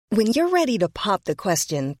When you're ready to pop the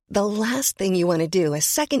question, the last thing you want to do is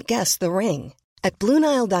second-guess the ring. At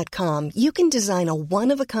BlueNile.com, you can design a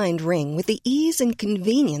one-of-a-kind ring with the ease and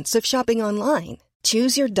convenience of shopping online.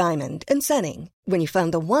 Choose your diamond and setting. When you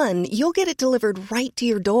find the one, you'll get it delivered right to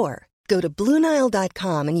your door. Go to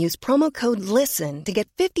BlueNile.com and use promo code LISTEN to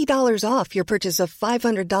get $50 off your purchase of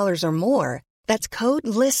 $500 or more. That's code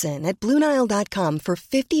LISTEN at BlueNile.com for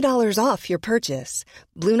 $50 off your purchase.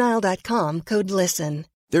 BlueNile.com, code LISTEN.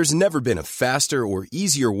 There's never been a faster or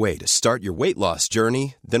easier way to start your weight loss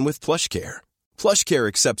journey than with PlushCare. PlushCare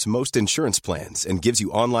accepts most insurance plans and gives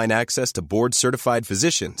you online access to board-certified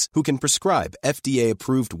physicians who can prescribe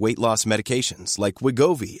FDA-approved weight loss medications like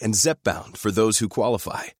Wegovy and Zepbound for those who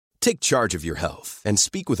qualify. Take charge of your health and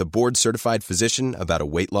speak with a board-certified physician about a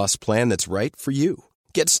weight loss plan that's right for you.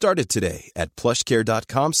 Get started today at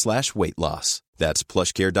plushcare.com/weight loss. That's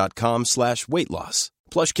plushcare.com/weight loss.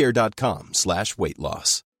 plushcare.com/weight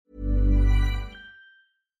loss.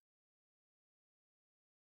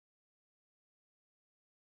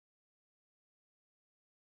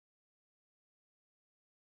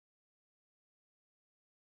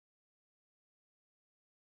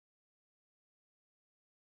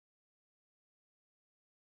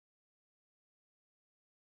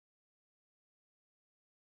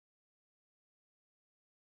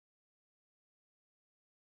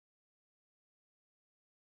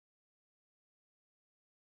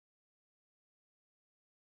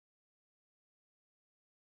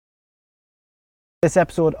 This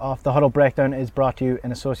episode of The Huddle Breakdown is brought to you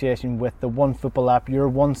in association with the OneFootball app, your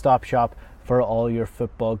one-stop shop for all your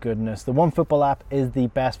football goodness. The OneFootball app is the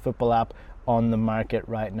best football app on the market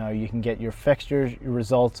right now. You can get your fixtures, your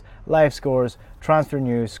results, live scores, transfer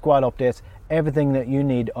news, squad updates, everything that you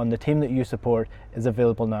need on the team that you support is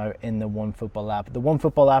available now in the OneFootball app. The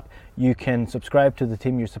OneFootball app, you can subscribe to the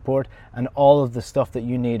team you support, and all of the stuff that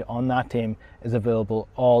you need on that team is available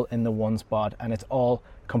all in the one spot, and it's all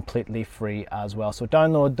completely free as well. So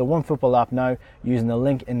download the OneFootball app now using the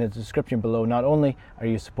link in the description below. Not only are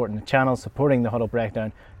you supporting the channel, supporting the Huddle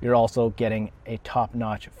Breakdown, you're also getting a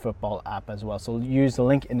top-notch football app as well. So use the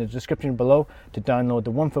link in the description below to download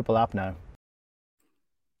the OneFootball app now.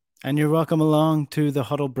 And you're welcome along to the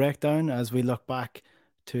Huddle Breakdown as we look back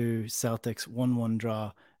to Celtic's 1-1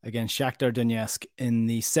 draw against Shakhtar Donetsk in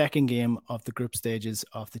the second game of the group stages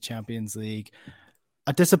of the Champions League.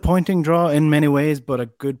 A disappointing draw in many ways, but a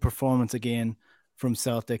good performance again from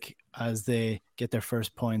Celtic as they get their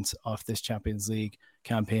first points off this Champions League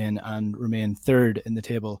campaign and remain third in the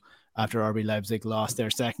table after RB Leipzig lost their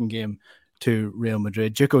second game to Real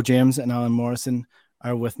Madrid. Juco James and Alan Morrison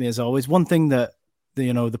are with me as always. One thing that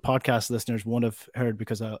the podcast listeners won't have heard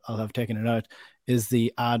because I'll have taken it out is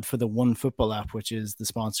the ad for the OneFootball app, which is the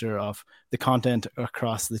sponsor of the content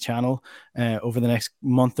across the channel over the next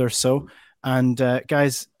month or so. And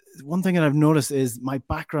guys, one thing that I've noticed is my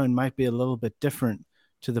background might be a little bit different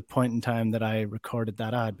to the point in time that I recorded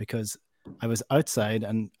that ad, because I was outside,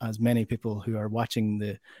 and as many people who are watching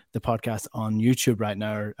the podcast on YouTube right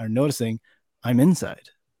now are noticing, I'm inside.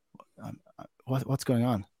 What's going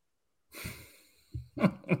on?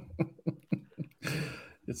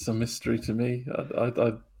 It's a mystery to me.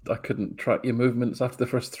 I couldn't track your movements after the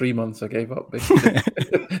first 3 months. I gave up.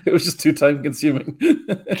 It was just too time consuming.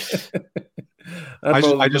 I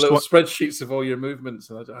just want spreadsheets of all your movements,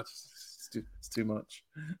 and it's too much.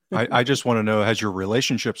 I just want to know: has your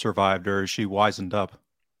relationship survived, or is she wizened up?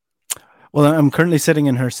 Well, I'm currently sitting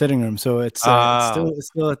in her sitting room, so it's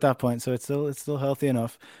still at that point. So it's still healthy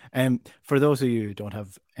enough. And for those of you who don't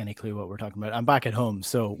have any clue what we're talking about, I'm back at home,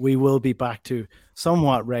 so we will be back to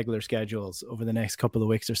somewhat regular schedules over the next couple of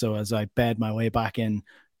weeks or so as I bed my way back in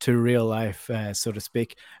to real life, so to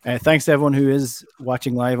speak. Thanks to everyone who is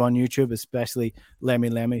watching live on YouTube, especially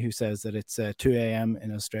Lemmy, who says that it's 2 a.m.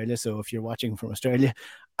 in Australia. So if you're watching from Australia,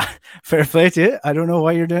 fair play to you. I don't know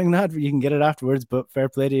why you're doing that. You can get it afterwards, but fair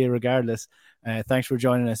play to you regardless. Thanks for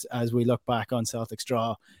joining us as we look back on Celtic's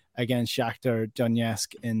draw against Shakhtar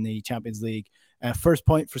Donetsk in the Champions League. First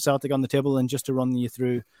point for Celtic on the table, and just to run you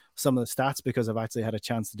through some of the stats, because I've actually had a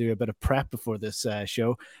chance to do a bit of prep before this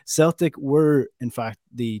show. Celtic were, in fact,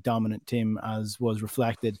 the dominant team, as was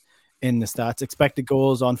reflected in the stats. Expected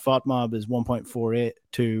goals on FOTMOB is 1.48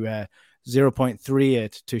 to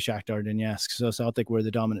 0.38 to Shakhtar Donetsk. So Celtic were the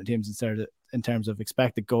dominant teams in terms of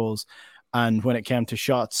expected goals. And when it came to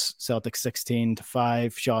shots, Celtic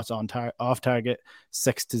 16-5, shots on off target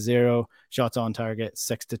 6-0, shots on target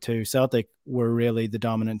 6-2. Celtic were really the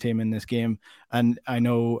dominant team in this game. And I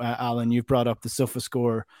know, Alan, you brought up the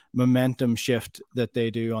SofaScore momentum shift that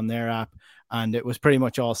they do on their app, and it was pretty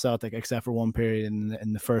much all Celtic except for one period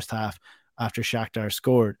in the first half. after Shakhtar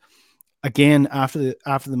scored. Again, after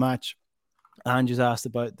the match, Ange asked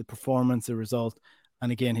about the performance, the result,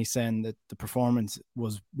 and again he's saying that the performance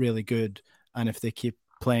was really good, and if they keep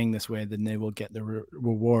playing this way, then they will get the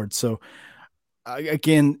reward. So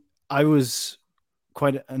again, I was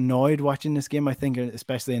quite annoyed watching this game. I think,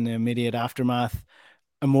 especially in the immediate aftermath,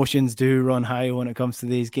 emotions do run high when it comes to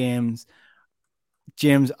these games.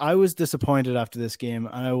 James, I was disappointed after this game,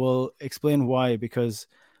 and I will explain why. Because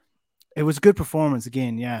it was a good performance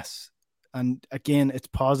again, yes, and again, it's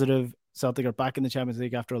positive. Celtic are back in the Champions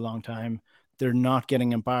League after a long time. They're not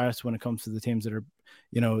getting embarrassed when it comes to the teams that are,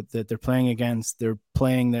 that they're playing against. They're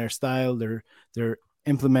playing their style. They're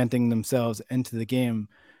implementing themselves into the game.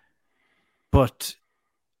 But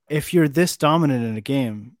if you're this dominant in a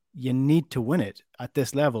game, you need to win it at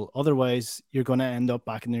this level. Otherwise, you're going to end up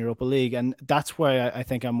back in the Europa League. And that's why I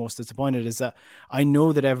think I'm most disappointed, is that I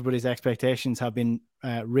know that everybody's expectations have been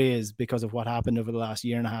raised because of what happened over the last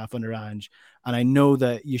year and a half under Ange. And I know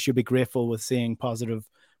that you should be grateful with seeing positive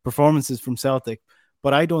performances from Celtic.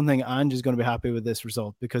 But I don't think Ange is going to be happy with this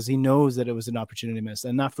result, because he knows that it was an opportunity miss.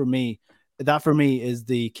 And that for me is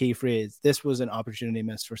the key phrase. This was an opportunity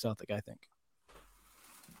miss for Celtic, I think.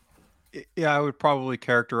 Yeah, I would probably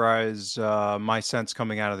characterize my sense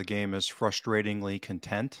coming out of the game as frustratingly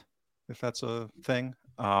content, if that's a thing.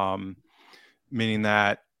 Meaning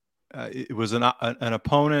that it was an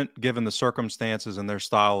opponent, given the circumstances and their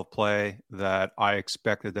style of play, that I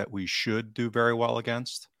expected that we should do very well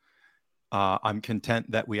against. I'm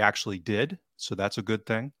content that we actually did, so that's a good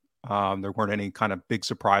thing. There weren't any kind of big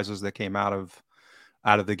surprises that came out of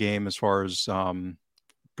the game as far as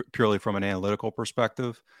purely from an analytical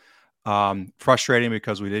perspective. Frustrating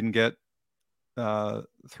because we didn't get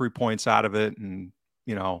 3 points out of it, and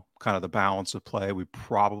kind of the balance of play, we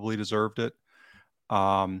probably deserved it.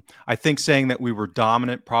 I think saying that we were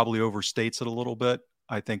dominant probably overstates it a little bit.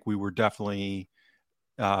 I think we were definitely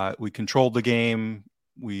we controlled the game.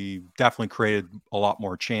 We definitely created a lot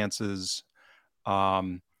more chances.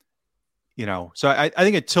 So I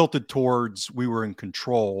think it tilted towards we were in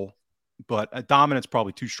control, but dominance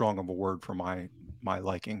probably too strong of a word for my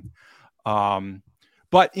liking.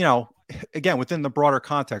 But again, within the broader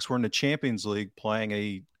context, we're in the Champions League playing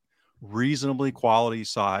a reasonably quality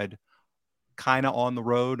side, kind of on the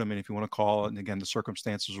road. I mean, if you want to call it, and again, the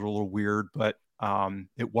circumstances were a little weird, but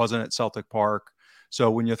it wasn't at Celtic Park. So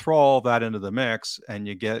when you throw all that into the mix and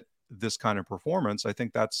you get this kind of performance, I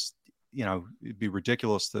think that's, it'd be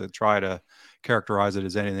ridiculous to try to characterize it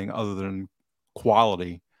as anything other than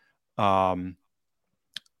quality. But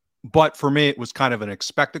for me, it was kind of an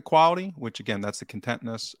expected quality, which again, that's the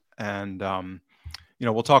contentness. And,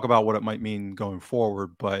 we'll talk about what it might mean going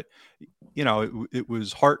forward, but it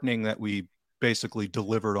was heartening that we basically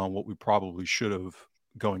delivered on what we probably should have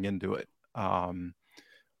going into it.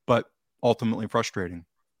 But ultimately frustrating.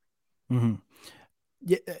 Mm-hmm.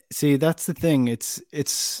 Yeah. See, that's the thing.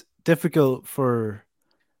 It's difficult for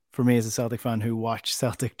me as a Celtic fan who watched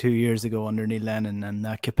Celtic 2 years ago under Neil Lennon and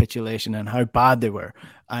that capitulation and how bad they were,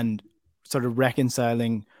 and sort of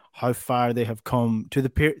reconciling how far they have come to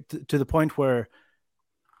the point where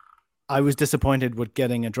I was disappointed with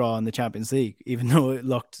getting a draw in the Champions League, even though it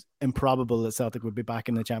looked improbable that Celtic would be back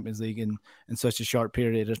in the Champions League in such a short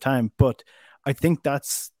period of time. But I think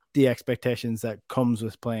that's the expectations that comes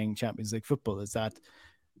with playing Champions League football, is that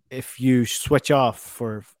if you switch off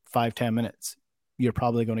for 5-10 minutes, you're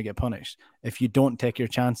probably going to get punished. If you don't take your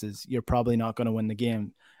chances, you're probably not going to win the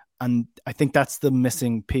game. And I think that's the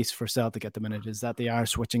missing piece for Celtic at the minute, is that they are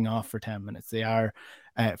switching off for 10 minutes. They are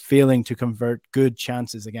failing to convert good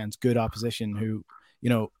chances against good opposition who,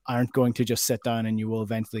 aren't going to just sit down and you will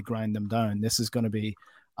eventually grind them down. This is going to be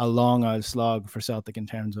a long old slog for Celtic in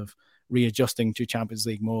terms of readjusting to Champions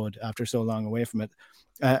League mode after so long away from it.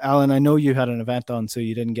 Alan, I know you had an event on, so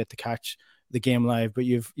you didn't get to catch the game live, but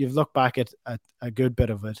you've looked back at a good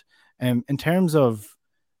bit of it. In terms of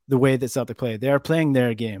the way that Celtic play, they are playing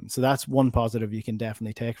their game, so that's one positive you can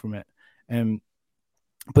definitely take from it.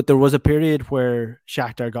 But there was a period where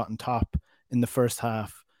Shakhtar got on top in the first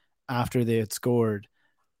half after they had scored.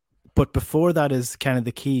 But before that is kind of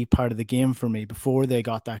the key part of the game for me, before they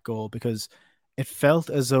got that goal, because it felt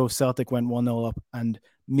as though Celtic went 1-0 up, and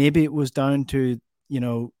maybe it was down to,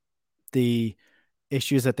 the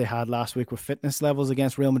issues that they had last week with fitness levels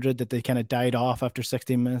against Real Madrid, that they kind of died off after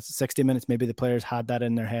 60 minutes. Maybe the players had that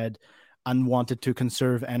in their head and wanted to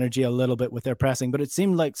conserve energy a little bit with their pressing. But it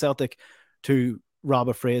seemed like Celtic, to rob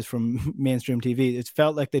a phrase from mainstream TV, it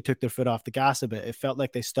felt like they took their foot off the gas a bit. It felt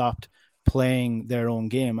like they stopped playing their own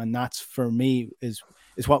game. And that's, for me, is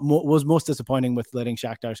what was most disappointing with letting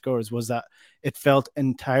Shakhtar scores, was that it felt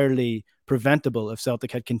entirely preventable if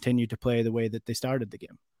Celtic had continued to play the way that they started the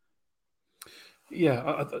game.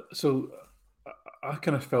 Yeah, so I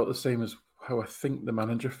kind of felt the same as how I think the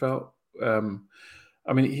manager felt.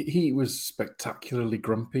 I mean, he was spectacularly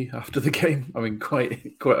grumpy after the game. I mean,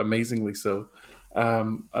 quite amazingly so.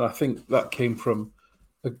 And I think that came from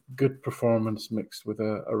a good performance mixed with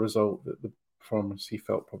a result that the performance he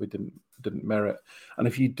felt probably didn't merit. And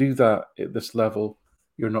if you do that at this level,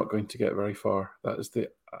 you're not going to get very far. That is the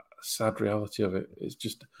sad reality of it. It's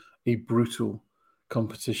just a brutal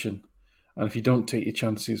competition. And if you don't take your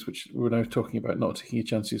chances, which we're now talking about not taking your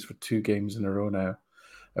chances for 2 games in a row now,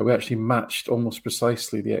 we actually matched almost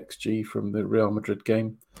precisely the XG from the Real Madrid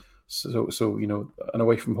game. So and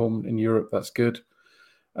away from home in Europe, that's good.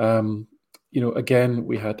 Again,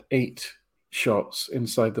 we had 8 shots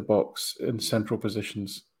inside the box in central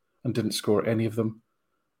positions and didn't score any of them.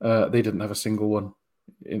 They didn't have a single one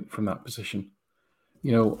from that position.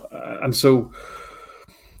 And so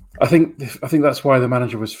I think that's why the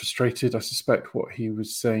manager was frustrated. I suspect what he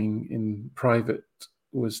was saying in private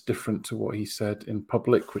was different to what he said in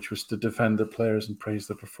public, which was to defend the players and praise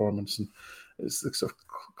the performance. And it's the sort of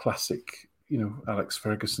classic, Alex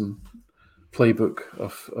Ferguson playbook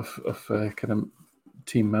of kind of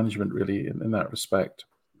team management, really, in that respect.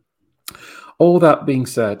 All that being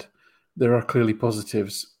said, there are clearly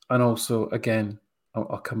positives, and also, again,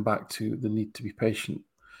 I'll come back to the need to be patient,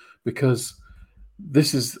 because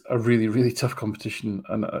this is a really, really tough competition,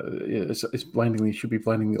 and it's should be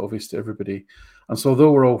blindingly obvious to everybody. And so,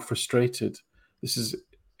 although we're all frustrated, this is,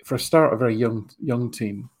 for a start, a very young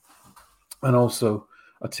team, and also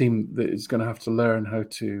a team that is going to have to learn how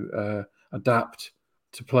to adapt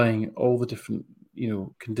to playing all the different,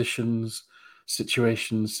 conditions,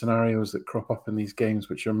 situations, scenarios that crop up in these games,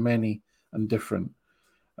 which are many and different.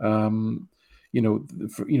 You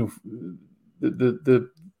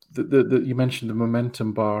mentioned the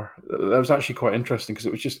momentum bar. That was actually quite interesting, because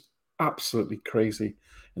it was just absolutely crazy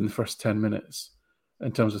in the first 10 minutes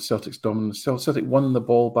in terms of Celtic's dominance. Celtic won the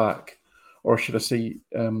ball back, or should I say,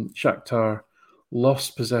 Shakhtar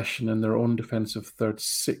lost possession in their own defensive third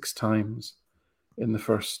 6 times in the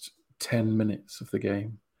first 10 minutes of the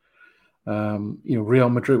game. Real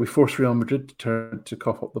Madrid, we forced Real Madrid to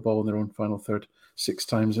cough up the ball in their own final third 6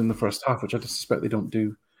 times in the first half, which I suspect they don't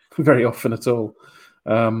do very often at all.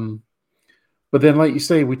 But then, like you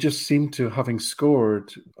say, we just seemed to, having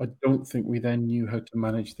scored, I don't think we then knew how to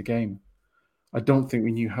manage the game. I don't think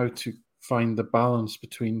we knew how to find the balance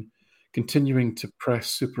between continuing to press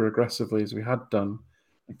super aggressively as we had done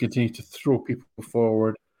and continue to throw people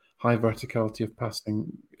forward, high verticality of passing,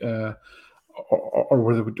 or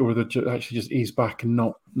whether they actually just ease back and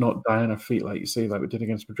not die on our feet, like you say, like we did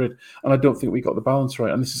against Madrid. And I don't think we got the balance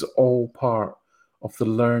right. And this is all part of the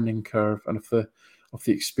learning curve and of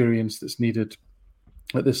the experience that's needed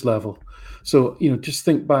at this level. So, just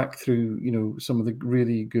think back through, some of the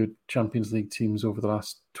really good Champions League teams over the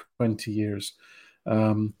last 20 years.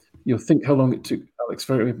 Think how long it took Alex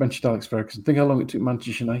Ferguson. We mentioned Alex Ferguson. Think how long it took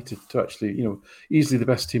Manchester United to actually, easily the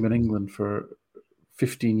best team in England for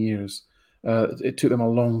 15 years. It took them a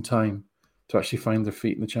long time to actually find their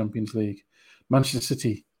feet in the Champions League. Manchester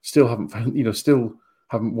City still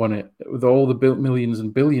haven't won it, with all the millions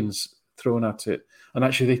and billions thrown at it. And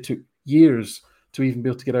actually, they took years to even be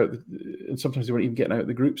able to get out, and sometimes they weren't even getting out of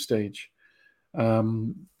the group stage.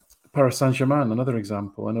 Paris Saint-Germain, another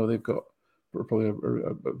example. I know they've got probably a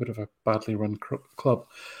bit of a badly run club.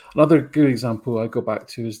 Another good example I go back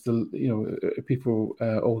to is people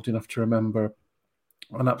old enough to remember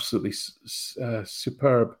an absolutely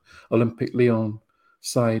superb Olympic Lyon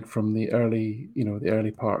side from the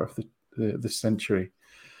early part of the century.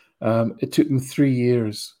 It took them 3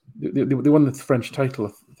 years. They won the French title,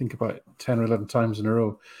 I think, about 10 or 11 times in a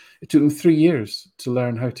row. It took them 3 years to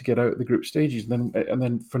learn how to get out of the group stages. And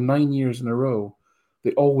then for 9 years in a row,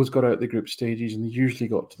 they always got out of the group stages, and they usually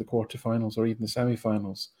got to the quarterfinals or even the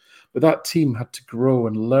semi-finals. But that team had to grow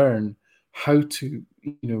and learn how to,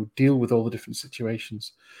 deal with all the different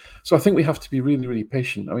situations. So I think we have to be really, really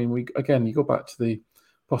patient. I mean, you go back to the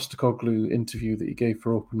Postecoglou interview that he gave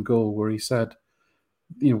for Open Goal, where he said,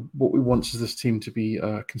 what we want is this team to be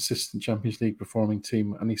a consistent Champions League performing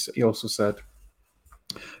team. And he also said,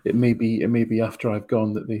 it may be after I've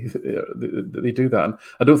gone that they do that. And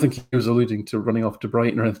I don't think he was alluding to running off to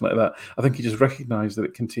Brighton or anything like that. I think he just recognised that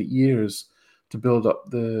it can take years to build up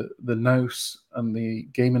the nous and the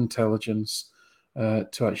game intelligence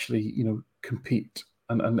to actually compete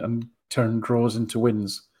and turn draws into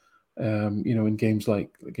wins. In games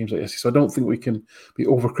like this. So I don't think we can be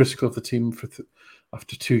overcritical of the team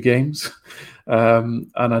after 2 games,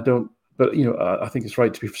 and I don't But I think it's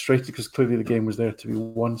right to be frustrated because clearly the game was there to be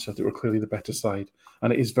won. Celtic were clearly the better side,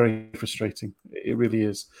 and it is very frustrating. It really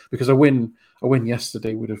is, because a win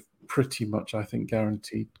yesterday would have pretty much, I think,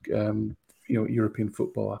 guaranteed European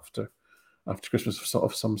football after Christmas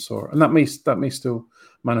of some sort, and that may still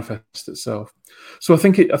manifest itself. So I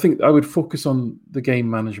think I would focus on the game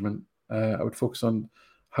management. I would focus on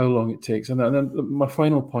how long it takes, and then my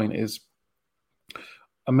final point is,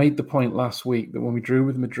 I made the point last week that when we drew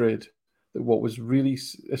with Madrid, that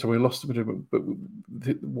we lost to Madrid, but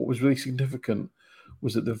what was really significant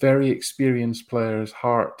was that the very experienced players,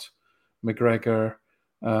 Hart, McGregor,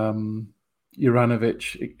 Juranovic,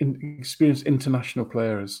 experienced international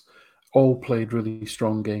players, all played really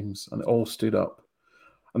strong games and all stood up.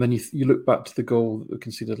 And then you look back to the goal that we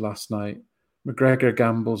conceded last night. McGregor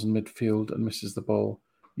gambles in midfield and misses the ball.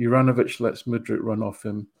 Juranovic lets Mudryk run off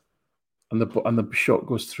him, and the shot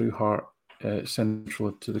goes through Hart,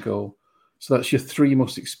 central to the goal. So that's your three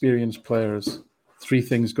most experienced players. Three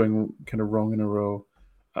things going kind of wrong in a row,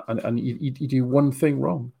 and you do one thing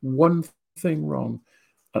wrong, and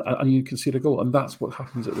you concede a goal, and that's what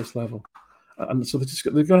happens at this level. And so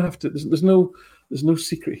they're going to have to. There's no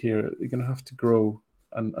secret here. They're going to have to grow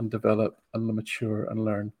and develop and mature and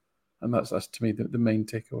learn, and that's to me the main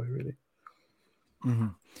takeaway, really. Mm-hmm.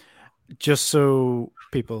 Just so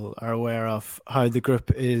people are aware of how the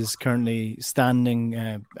group is currently standing,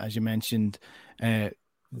 as you mentioned,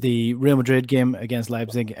 the Real Madrid game against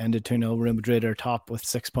Leipzig ended 2-0. Real Madrid are top with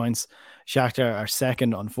 6 points. Shakhtar are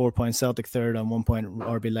second on 4 points. Celtic third on 1 point.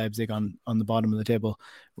 RB Leipzig on the bottom of the table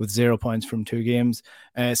with 0 points from 2 games.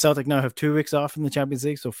 Celtic now have 2 weeks off from the Champions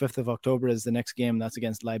League. So 5th of October is the next game. That's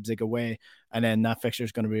against Leipzig away. And then that fixture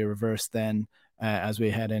is going to be reversed then as we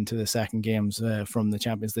head into the second games from the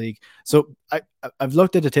Champions League. So I've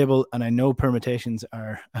looked at the table, and I know permutations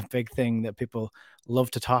are a big thing that people love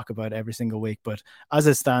to talk about every single week. But as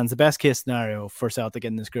it stands, the best case scenario for Celtic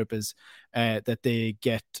in this group is that they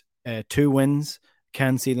get 2 wins,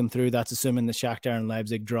 can see them through. That's assuming the Shakhtar and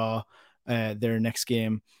Leipzig draw their next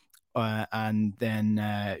game. And then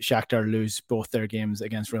Shakhtar lose both their games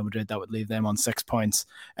against Real Madrid. That would leave them on 6 points.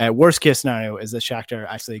 Worst case scenario is that Shakhtar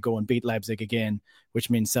actually go and beat Leipzig again, which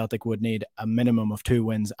means Celtic would need a minimum of 2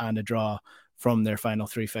 wins and a draw from their final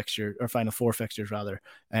 4 fixtures rather,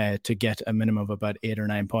 to get a minimum of about 8 or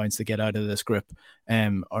 9 points to get out of this group,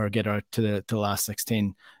 or get out to the last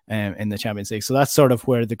 16 in the Champions League. So that's sort of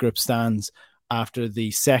where the group stands after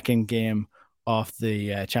the second game of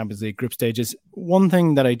the Champions League group stages. One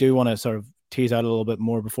thing that I do want to sort of tease out a little bit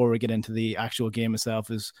more before we get into the actual game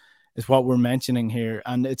itself is what we're mentioning here.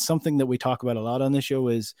 And it's something that we talk about a lot on the show,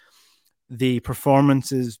 is the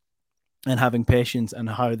performances and having patience and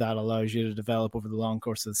how that allows you to develop over the long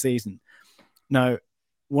course of the season. Now,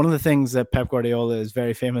 one of the things that Pep Guardiola is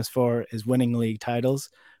very famous for is winning league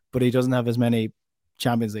titles, but he doesn't have as many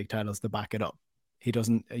Champions League titles to back it up. He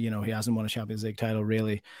doesn't, he hasn't won a Champions League title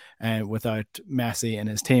really without Messi and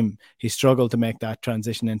his team. He struggled to make that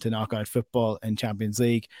transition into knockout football in Champions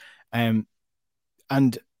League. And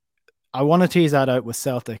I want to tease that out with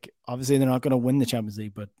Celtic. Obviously, they're not going to win the Champions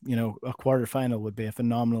League, but, a quarterfinal would be a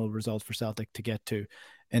phenomenal result for Celtic to get to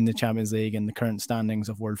in the Champions League and the current standings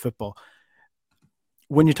of world football.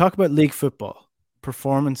 When you talk about league football,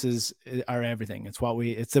 performances are everything. It's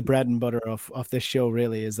the bread and butter of this show,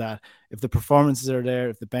 really, is that if the performances are there,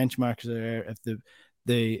 if the benchmarks are there, if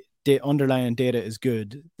the underlying data is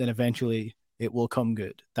good, then eventually it will come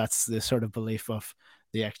good. That's the sort of belief of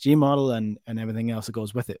the XG model and everything else that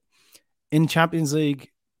goes with it. In Champions League,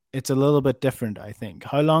 it's a little bit different, I think.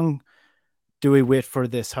 How long do we wait for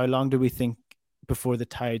this? How long do we think before the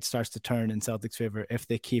tide starts to turn in Celtic's favor if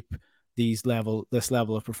they keep this level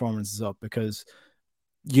of performances up? Because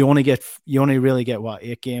you only really get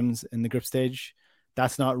 8 games in the group stage.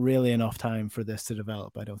 That's not really enough time for this to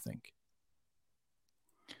develop, I don't think.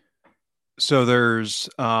 So there's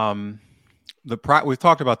we've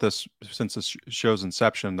talked about this since the show's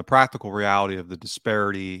inception, the practical reality of the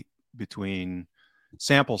disparity between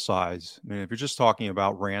sample size. I mean, if you're just talking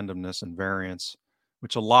about randomness and variance,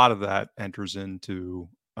 which a lot of that enters into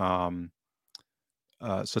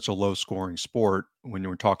such a low scoring sport when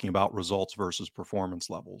you're talking about results versus performance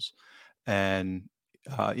levels. And,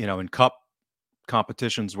 in cup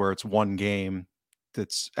competitions where it's one game,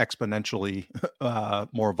 that's exponentially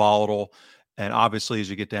more volatile. And obviously, as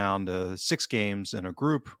you get down to 6 games in a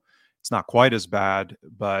group, it's not quite as bad,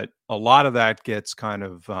 but a lot of that gets kind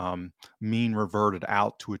of mean reverted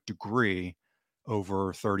out to a degree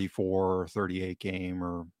over 34 or 38 game,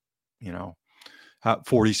 or,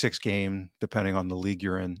 46 game, depending on the league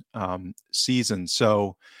you're in, season.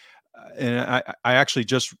 So and I actually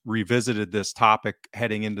just revisited this topic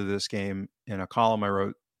heading into this game in a column I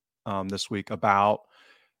wrote this week about,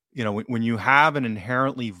 when you have an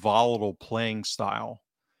inherently volatile playing style,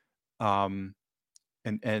 and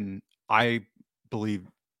I believe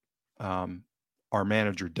our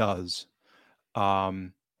manager does,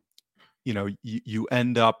 you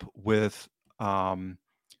end up with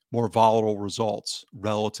more volatile results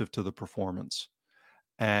relative to the performance.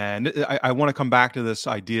 And I want to come back to this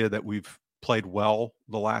idea that we've played well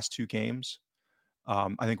the last two games.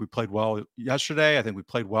 I think we played well yesterday. I think we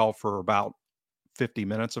played well for about 50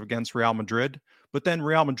 minutes against Real Madrid, but then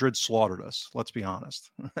Real Madrid slaughtered us, let's be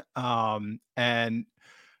honest. And,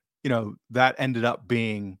 that ended up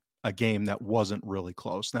being a game that wasn't really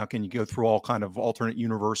close. Now, can you go through all kind of alternate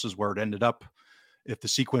universes where it ended up, if the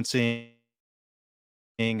sequencing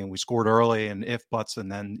and we scored early and if buts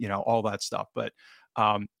and then, all that stuff. But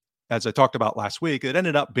as I talked about last week, it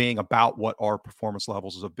ended up being about what our performance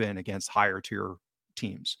levels have been against higher tier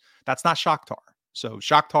teams. That's not Shakhtar. So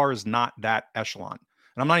Shakhtar is not that echelon.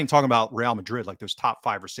 And I'm not even talking about Real Madrid, like those top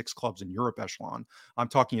 5 or 6 clubs in Europe echelon. I'm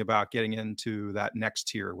talking about getting into that next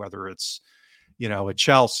tier, whether it's, a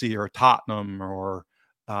Chelsea or Tottenham or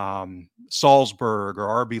Salzburg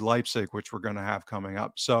or RB Leipzig, which we're going to have coming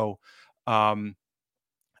up. So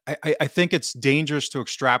I think it's dangerous to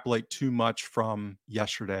extrapolate too much from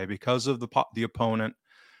yesterday because of the opponent,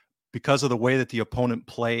 because of the way that the opponent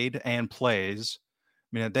played and plays.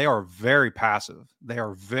 I mean, they are very passive. They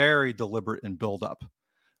are very deliberate in build-up,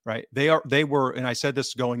 right? They were, and I said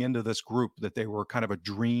this going into this group, that they were kind of a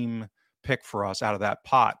dream pick for us out of that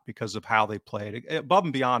pot because of how they played, above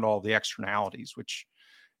and beyond all the externalities, which,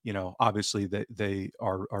 obviously they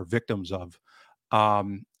are victims of.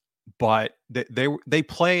 But they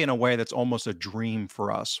play in a way that's almost a dream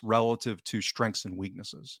for us relative to strengths and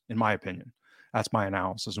weaknesses, in my opinion. That's my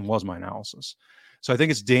analysis and was my analysis. So I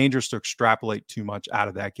think it's dangerous to extrapolate too much out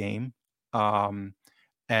of that game. And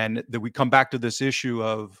that we come back to this issue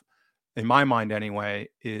of, in my mind anyway,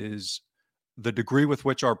 is the degree with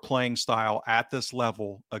which our playing style at this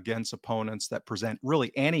level against opponents that present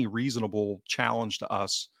really any reasonable challenge to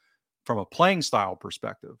us from a playing style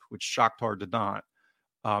perspective, which Shakhtar did not,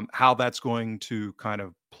 how that's going to kind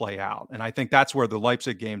of play out. And I think that's where the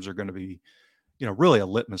Leipzig games are going to be, really a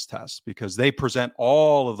litmus test, because they present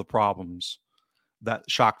all of the problems that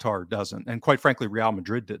Shakhtar doesn't. And quite frankly, Real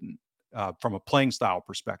Madrid didn't, from a playing style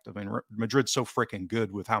perspective. I mean, Madrid's so freaking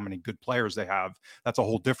good with how many good players they have. That's a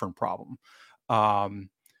whole different problem.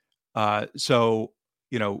 So,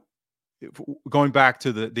 going back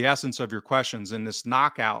to the essence of your questions, in this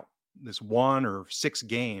knockout, this 1 or 6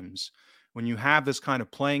 games, when you have this kind of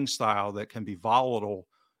playing style that can be volatile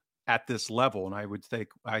at this level, and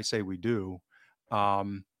I say we do,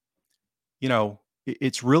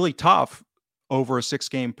 it's really tough over a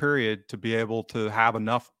 6-game period to be able to have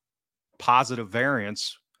enough positive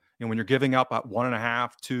variance. And when you're giving up at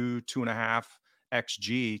 1.5, 2.5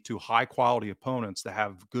 XG to high quality opponents that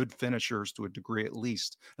have good finishers to a degree, at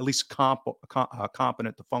least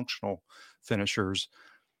competent to functional finishers,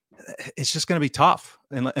 it's just going to be tough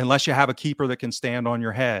unless you have a keeper that can stand on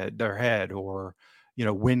their head, or,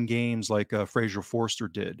 win games like Fraser Forster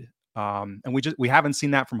did. And we haven't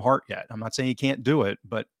seen that from Hart yet. I'm not saying he can't do it,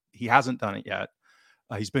 but he hasn't done it yet.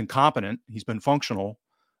 He's been competent. He's been functional.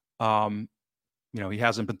 He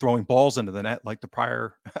hasn't been throwing balls into the net like the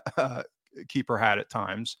prior keeper had at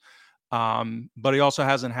times. But he also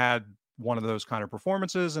hasn't had one of those kind of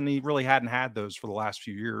performances, and he really hadn't had those for the last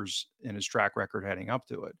few years in his track record heading up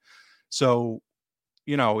to it. So,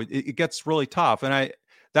 it gets really tough. And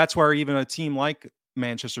that's where even a team like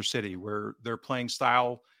Manchester City, where their playing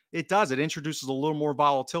style, it introduces a little more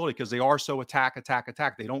volatility because they are so attack.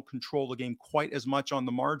 They don't control the game quite as much on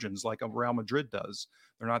the margins like a Real Madrid does.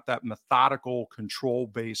 They're not that methodical,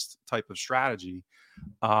 control-based type of strategy.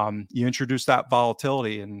 You introduce that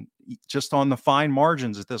volatility, and just on the fine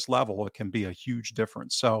margins at this level, it can be a huge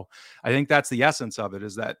difference. So I think that's the essence of it,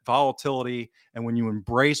 is that volatility. And when you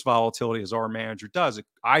embrace volatility, as our manager does,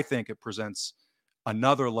 I think it presents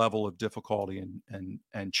another level of difficulty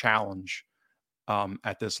and challenge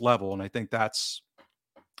at this level. And I think that's,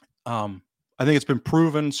 I think it's been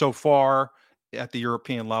proven so far at the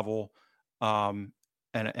European level. And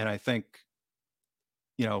I think,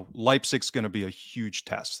 Leipzig's going to be a huge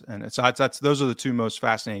test. And those are the 2 most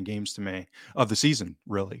fascinating games to me of the season,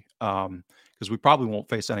 really. Because we probably won't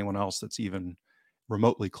face anyone else that's even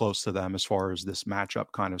remotely close to them as far as this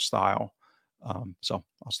matchup kind of style. So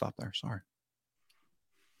I'll stop there. Sorry.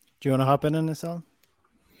 Do you want to hop in this, Alan?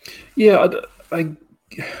 Yeah, I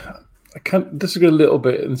can't disagree a little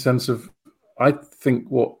bit in the sense of, I think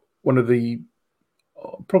what one of the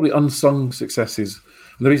probably unsung successes.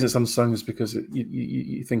 And the reason it's unsung is because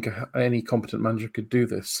you think any competent manager could do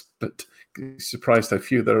this, but you're surprised how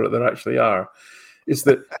few there actually are. Is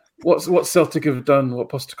that what Celtic have done, what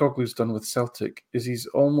Postecoglou's done with Celtic, is he's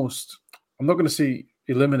almost, I'm not going to say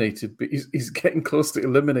eliminated, but he's getting close to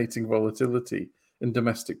eliminating volatility in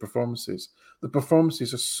domestic performances. The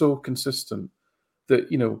performances are so consistent that,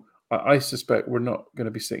 I suspect we're not going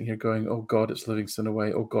to be sitting here going, oh God, it's Livingston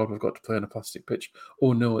away. Oh God, we've got to play on a plastic pitch.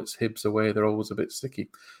 Oh no, it's Hibs away. They're always a bit sticky.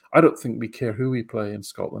 I don't think we care who we play in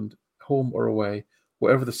Scotland, home or away,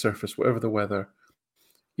 whatever the surface, whatever the weather.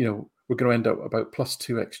 We're going to end up about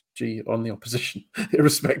 +2 XG on the opposition,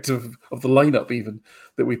 irrespective of the lineup even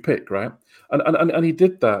that we pick, right? And he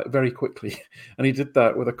did that very quickly. And he did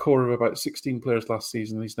that with a core of about 16 players last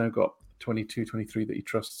season. And he's now got 22, 23 that he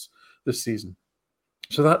trusts this season.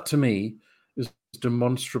 So that, to me, is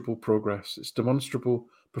demonstrable progress. It's demonstrable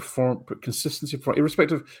consistency,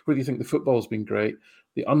 irrespective of whether you think the football's been great.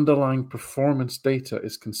 The underlying performance data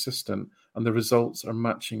is consistent, and the results are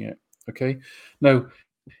matching it. Okay, now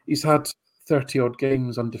he's had 30-odd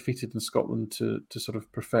games undefeated in Scotland to sort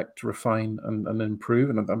of perfect, refine, and improve,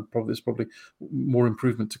 and there's probably more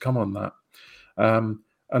improvement to come on that.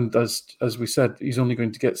 And as we said, he's only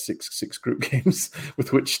going to get six group games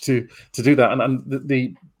with which to do that. And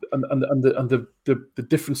the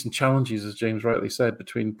difference in challenges, as James rightly said,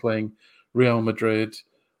 between playing Real Madrid,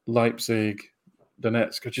 Leipzig,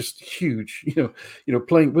 Donetsk are just huge.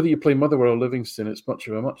 Playing, whether you play Motherwell or Livingston, it's much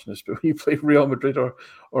of a muchness. But when you play Real Madrid or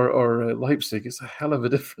Leipzig, it's a hell of a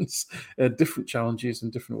difference. Different challenges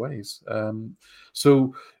in different ways.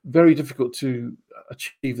 So very difficult to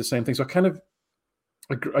achieve the same thing. So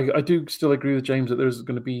I do still agree with James that there's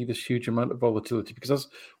going to be this huge amount of volatility, because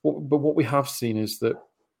what we have seen is that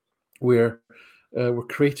we're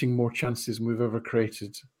creating more chances than we've ever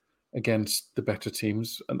created against the better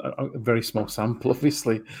teams, and a very small sample,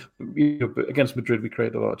 obviously. But against Madrid, we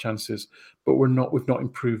created a lot of chances, but we've not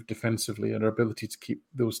improved defensively and our ability to keep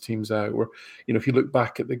those teams out. If you look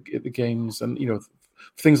back at the games, and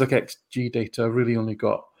things like XG data, really only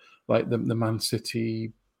got like the Man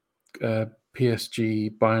City,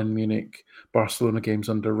 PSG, Bayern Munich, Barcelona games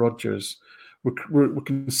under Rodgers. We're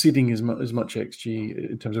conceding as much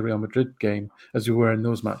XG in terms of Real Madrid game as we were in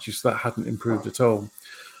those matches. So that hadn't improved at all.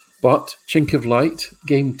 But chink of light,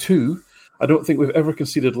 game 2, I don't think we've ever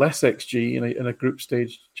conceded less XG in a group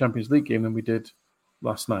stage Champions League game than we did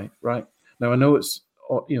last night. Right now, I know it's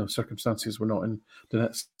circumstances were not in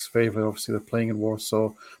Donetsk's favour. Obviously, they're playing in Warsaw.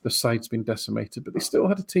 The side's been decimated, but they still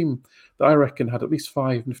had a team that I reckon had at least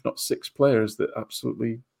 5, if not 6 players that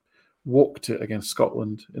absolutely walked it against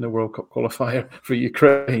Scotland in a World Cup qualifier for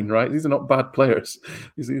Ukraine. Right? These are not bad players.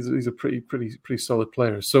 These are pretty solid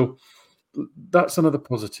players. So that's another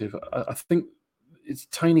positive. I think it's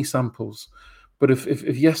tiny samples, but if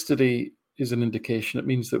yesterday is an indication, it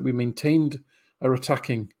means that we maintained our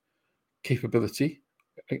attacking capability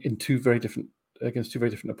in against two very different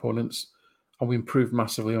opponents, and we improved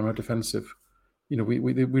massively on our defensive. We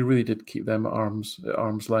really did keep them at arm's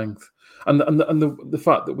length, and the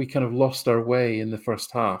fact that we kind of lost our way in the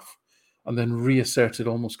first half and then reasserted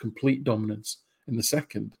almost complete dominance in the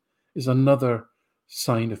second is another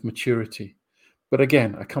sign of maturity. But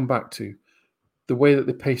again, I come back to the way that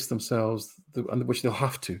they pace themselves, and which they'll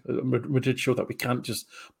have to. Madrid showed that we can't just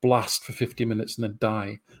blast for 50 minutes and then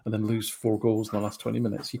die and then lose 4 goals in the last 20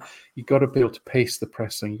 minutes. You got to be able to pace the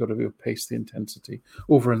pressing. You got to be able to pace the intensity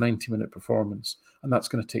over a 90-minute performance, and that's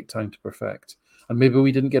going to take time to perfect. And maybe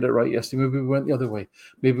we didn't get it right yesterday. Maybe we went the other way.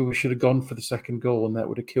 Maybe we should have gone for the second goal, and that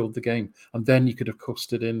would have killed the game. And then you could have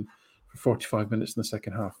coasted in for 45 minutes in the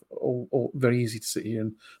second half. All very easy to sit here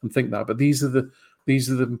and think that. But these are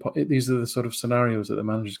the sort of scenarios that the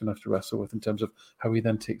manager's going to have to wrestle with in terms of how he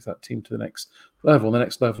then takes that team to the next level. The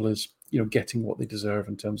next level is getting what they deserve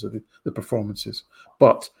in terms of the performances.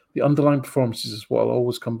 But the underlying performances is what I'll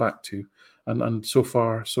always come back to. And so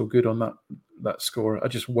far, so good on that score. I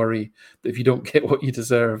just worry that if you don't get what you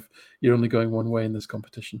deserve, you're only going one way in this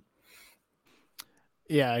competition.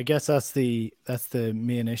 Yeah, I guess that's the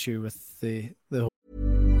main issue with the whole.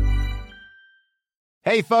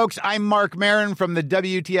 Hey, folks, I'm Mark Maron from the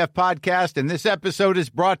WTF Podcast, and this episode is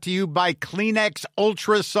brought to you by Kleenex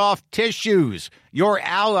Ultra Soft Tissues, your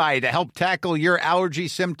ally to help tackle your allergy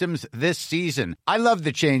symptoms this season. I love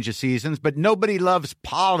the change of seasons, but nobody loves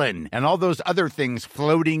pollen and all those other things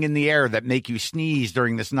floating in the air that make you sneeze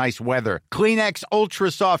during this nice weather. Kleenex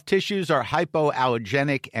Ultra Soft Tissues are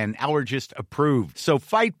hypoallergenic and allergist approved. So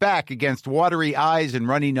fight back against watery eyes and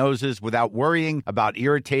runny noses without worrying about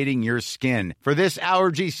irritating your skin. For this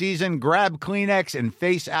allergy season, grab Kleenex and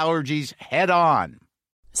face allergies head on.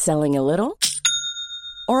 Selling a little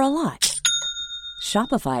or a lot?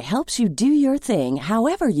 Shopify helps you do your thing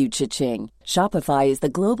however you cha-ching. Shopify is the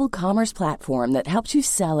global commerce platform that helps you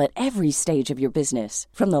sell at every stage of your business.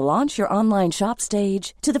 From the launch your online shop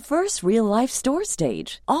stage to the first real-life store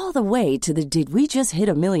stage, all the way to the did we just hit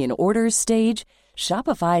a million orders stage.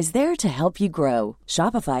 Shopify is there to help you grow.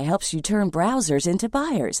 Shopify helps you turn browsers into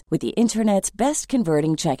buyers with the internet's best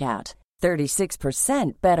converting checkout.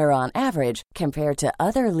 36% better on average compared to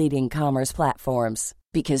other leading commerce platforms.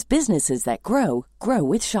 Because businesses that grow, grow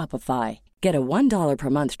with Shopify. Get a $1 per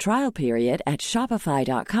month trial period at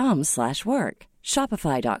shopify.com/work.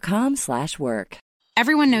 Shopify.com/work.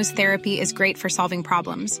 Everyone knows therapy is great for solving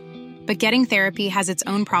problems. But getting therapy has its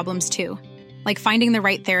own problems too. Like finding the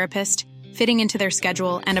right therapist, fitting into their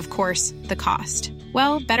schedule, and of course, the cost.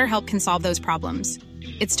 Well, BetterHelp can solve those problems.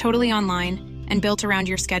 It's totally online and built around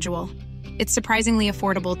your schedule. It's surprisingly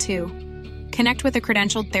affordable too. Connect with a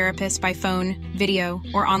credentialed therapist by phone, video,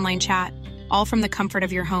 or online chat, all from the comfort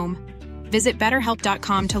of your home. Visit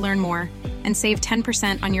BetterHelp.com to learn more and save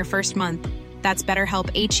 10% on your first month. That's BetterHelp,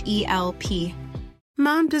 H-E-L-P.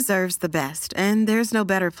 Mom deserves the best, and there's no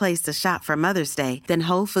better place to shop for Mother's Day than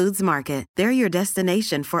Whole Foods Market. They're your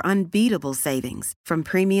destination for unbeatable savings, from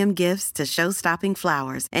premium gifts to show-stopping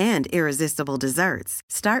flowers and irresistible desserts.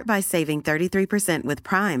 Start by saving 33% with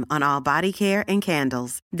Prime on all body care and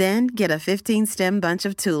candles. Then get a 15-stem bunch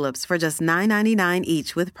of tulips for just $9.99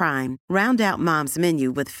 each with Prime. Round out Mom's menu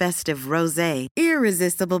with festive rosé,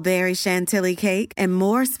 irresistible berry chantilly cake, and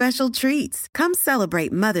more special treats. Come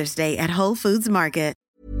celebrate Mother's Day at Whole Foods Market.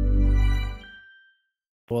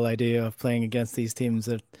 Whole idea of playing against these teams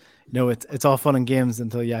that, it's all fun and games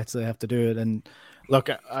until you actually have to do it. And look,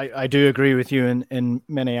 I do agree with you in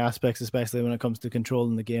many aspects, especially when it comes to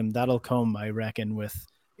controlling the game. That'll come, I reckon, with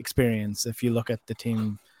experience. If you look at the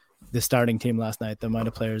starting team last night, the amount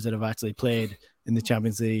of players that have actually played in the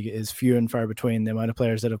Champions League is few and far between. The amount of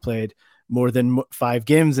players that have played more than 5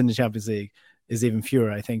 games in the Champions League is even fewer.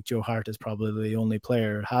 I think Joe Hart is probably the only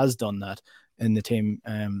player who has done that in the team.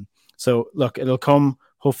 So look, it'll come.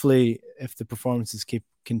 Hopefully, if the performances keep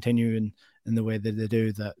continuing in the way that they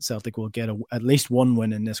do, that Celtic will get at least one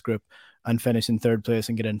win in this group and finish in 3rd place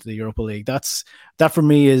and get into the Europa League. That for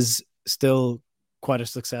me is still quite a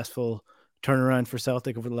successful turnaround for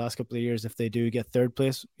Celtic over the last couple of years. If they do get 3rd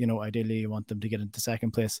place, ideally you want them to get into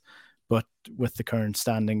 2nd place. But with the current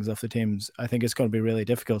standings of the teams, I think it's going to be really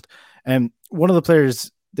difficult. One of the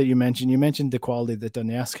players that you mentioned the quality that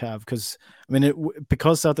Donetsk have, because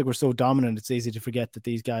because Celtic were so dominant, it's easy to forget that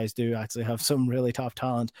these guys do actually have some really top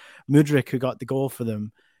talent. Mudryk, who got the goal for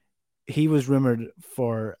them, he was rumored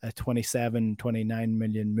for a 29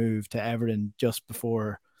 million move to Everton just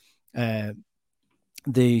before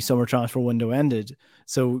the summer transfer window ended.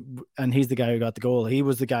 So, and he's the guy who got the goal. He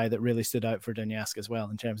was the guy that really stood out for Donetsk as well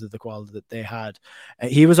in terms of the quality that they had.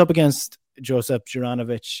 He was up against Josep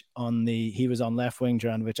Juranovic he was on left wing.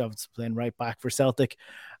 Juranovic obviously playing right back for Celtic.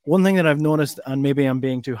 One thing that I've noticed, and maybe I'm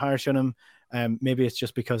being too harsh on him, maybe it's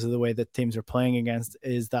just because of the way that teams are playing against,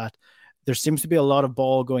 is that there seems to be a lot of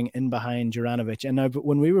ball going in behind Juranovic. And now,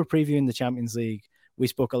 when we were previewing the Champions League, we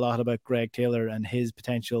spoke a lot about Greg Taylor and his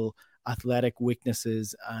potential athletic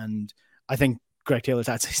weaknesses, and I think Greg Taylor's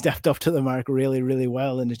actually stepped up to the mark really, really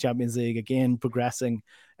well in the Champions League, again progressing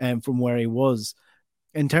from where he was.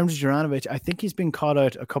 In terms of Juranovic, I think he's been caught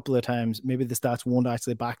out a couple of times. Maybe the stats won't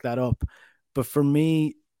actually back that up, but for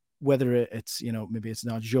me, whether it's maybe it's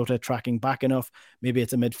not Jota tracking back enough, maybe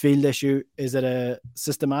it's a midfield issue. Is it a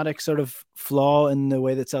systematic sort of flaw in the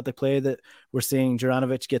way that Celtic play that we're seeing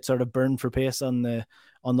Juranovic get sort of burned for pace on the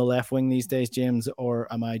left wing these days, James,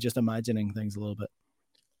 or am I just imagining things a little bit?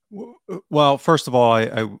 Well, first of all,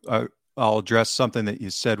 I'll address something that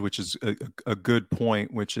you said, which is a good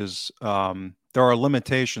point, which is there are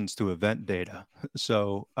limitations to event data.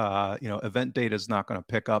 So, event data is not going to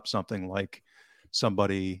pick up something like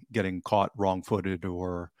somebody getting caught wrong-footed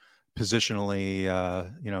or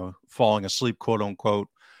positionally, falling asleep, quote unquote.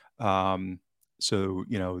 So,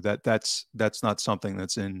 that's not something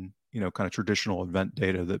that's in, kind of traditional event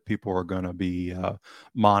data that people are going to be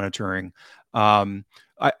monitoring.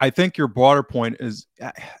 I think your broader point is,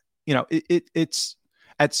 it's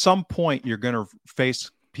at some point you're going to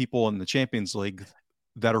face people in the Champions League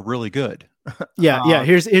that are really good. Yeah.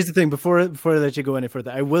 Here's the thing. Before I let you go any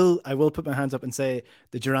further, I will put my hands up and say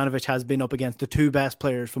that Juranovic has been up against the two best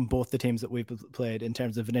players from both the teams that we've played in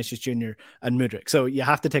terms of Vinicius Jr. and Mudryk. So you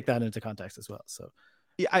have to take that into context as well. So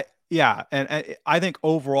and I think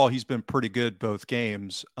overall he's been pretty good both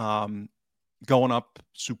games, going up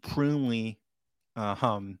supremely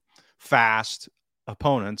fast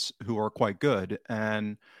opponents who are quite good.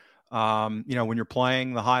 And when you're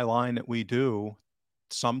playing the high line that we do,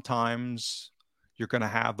 sometimes you're going to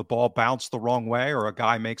have the ball bounce the wrong way, or a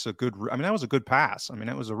guy makes a good. I mean, that was a good pass. I mean,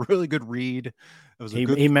 that was a really good read. It was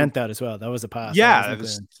he meant that as well. That was a pass. Yeah, it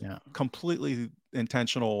was completely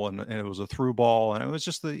intentional, and it was a through ball, and it was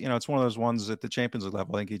just it's one of those ones at the Champions League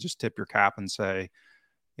level. I think you just tip your cap and say,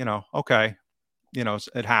 okay,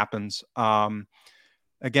 it happens.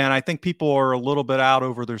 Again, I think people are a little bit out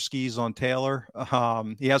over their skis on Taylor.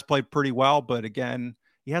 He has played pretty well, but again,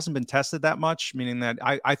 he hasn't been tested that much, meaning that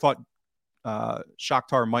I thought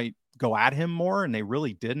Shakhtar might go at him more, and they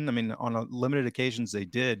really didn't. I mean, on limited occasions they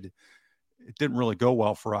did. It didn't really go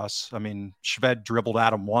well for us. I mean, Shved dribbled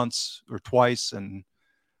at him once or twice and,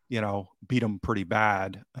 beat him pretty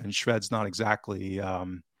bad. And Shved's not exactly,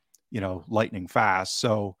 lightning fast.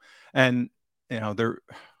 So, and,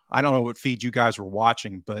 I don't know what feed you guys were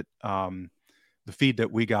watching, but the feed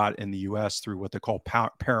that we got in the US through what they call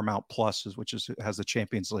Paramount Plus, which has the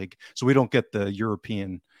Champions League. So we don't get the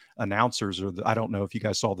European announcers, I don't know if you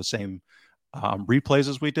guys saw the same replays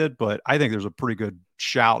as we did, but I think there's a pretty good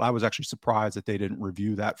shout. I was actually surprised that they didn't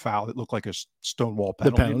review that foul. It looked like a stonewall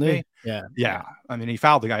penalty. To me. Yeah. I mean, he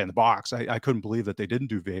fouled the guy in the box. I couldn't believe that they didn't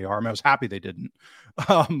do VAR. I mean, I was happy they didn't.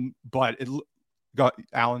 But it got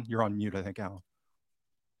Alan. You're on mute, I think, Alan.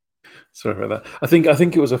 Sorry about that. I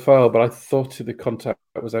think it was a foul, but I thought the contact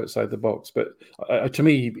was outside the box. But to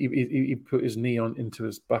me, he put his knee into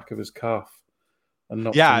his back of his calf and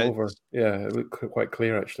knocked him over. Yeah, it looked quite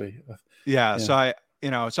clear actually. Yeah. So I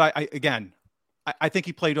think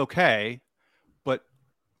he played okay, but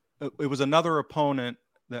it was another opponent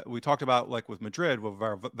that we talked about, like with Madrid with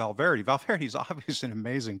Valverde. Valverde's obviously an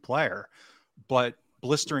amazing player, but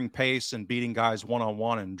blistering pace and beating guys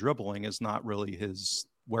one-on-one and dribbling is not really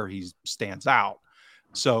where he stands out.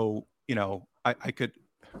 So, I could,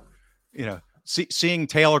 seeing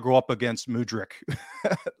Taylor go up against Mudryk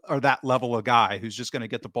or that level of guy who's just going to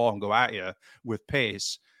get the ball and go at you with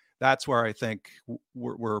pace, that's where I think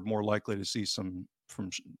we're more likely to see some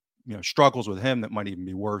struggles with him that might even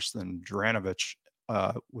be worse than Juranovic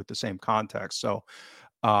with the same context. So,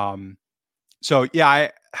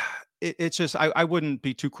 it's just I wouldn't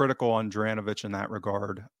be too critical on Juranovic in that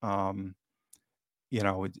regard.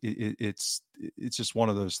 It's just one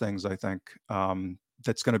of those things, I think,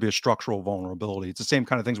 that's going to be a structural vulnerability. It's the same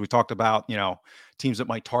kind of things we talked about, teams that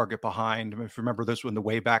might target behind. I mean, if you remember this when the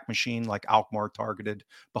Wayback Machine, like Alkmaar targeted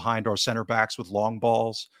behind our center backs with long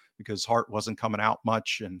balls because Hart wasn't coming out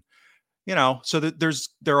much. And, so that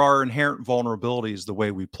there are inherent vulnerabilities the way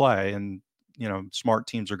we play, and, smart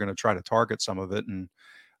teams are going to try to target some of it. And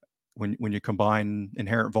when you combine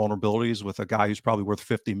inherent vulnerabilities with a guy who's probably worth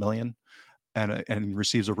 50 million and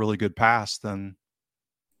receives a really good pass, then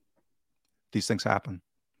these things happen.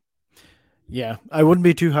 Yeah, I wouldn't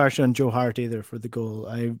be too harsh on Joe Hart either for the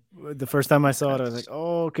goal. The first time I saw it, I was like,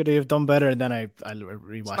 "Oh, could he have done better?" And then I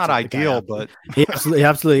rewatched. It's not ideal, but he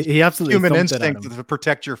absolutely human instinct to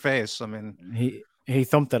protect your face. I mean, he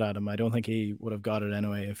thumped it at him. I don't think he would have got it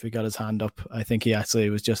anyway if he got his hand up. I think he actually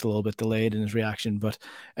was just a little bit delayed in his reaction. But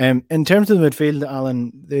in terms of the midfield,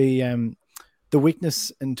 Alan, the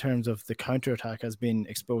weakness in terms of the counter-attack has been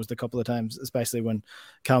exposed a couple of times, especially when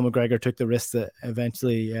Cal McGregor took the risk that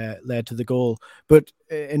eventually led to the goal. But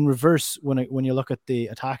in reverse, when you look at the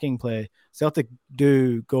attacking play, Celtic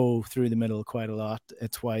do go through the middle quite a lot.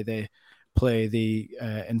 It's why they play the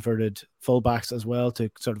inverted fullbacks as well to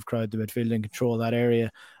sort of crowd the midfield and control that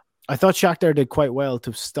area. I thought Shakhtar did quite well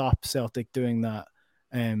to stop Celtic doing that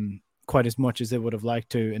quite as much as they would have liked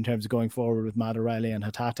to in terms of going forward with Matt O'Reilly and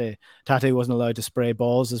Hatate. Hatate wasn't allowed to spray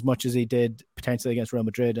balls as much as he did potentially against Real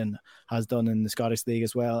Madrid and has done in the Scottish League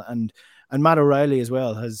as well. And Matt O'Reilly as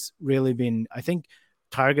well has really been, I think,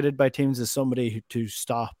 targeted by teams as somebody to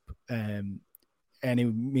stop any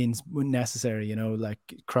means necessary, like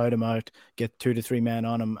crowd him out, get 2 to 3 men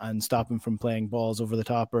on him and stop him from playing balls over the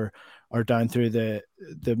top or down through the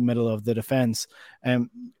middle of the defense.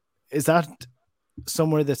 Is that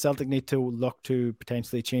somewhere that Celtic need to look to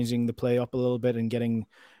potentially changing the play up a little bit and getting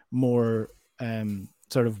more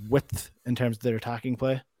sort of width in terms of their attacking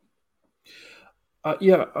play?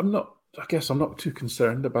 I'm not too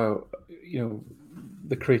concerned about,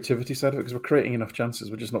 the creativity side of it, because we're creating enough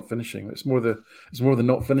chances, we're just not finishing. It's more the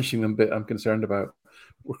not finishing them bit I'm concerned about.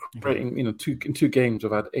 We're creating, in 2 games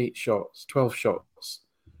we've had 8 shots, 12 shots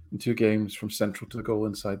in 2 games from central to the goal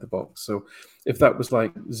inside the box. So if that was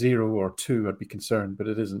like 0 or 2, I'd be concerned, but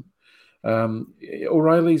it isn't.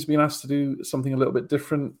 O'Reilly's been asked to do something a little bit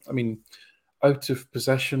different. I mean, out of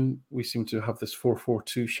possession, we seem to have this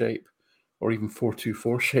 4-4-2 shape, or even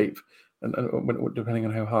 4-2-4 shape, and depending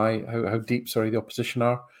on how deep, the opposition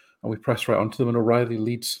are, and we press right onto them. And O'Reilly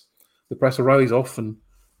leads the press. O'Reilly's often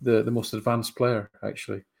the most advanced player,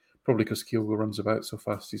 actually, probably because Kyogo runs about so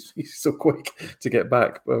fast. He's so quick to get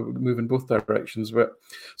back, moving both directions. But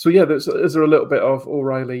so yeah, is there a little bit of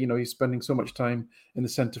O'Reilly? He's spending so much time in the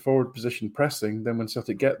centre forward position pressing. Then when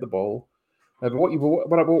Celtic get the ball, but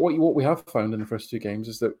what we have found in the first 2 games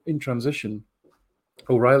is that in transition,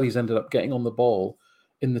 O'Reilly's ended up getting on the ball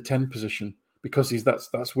in the 10 position because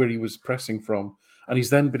that's where he was pressing from, and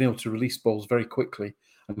he's then been able to release balls very quickly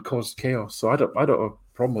and cause chaos. So I don't have a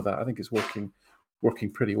problem with that. I think it's working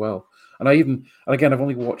pretty well. And again, I've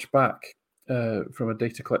only watched back from a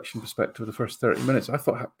data collection perspective the first 30 minutes. I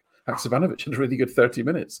thought Haksabanovic had a really good 30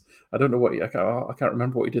 minutes. I don't know I can't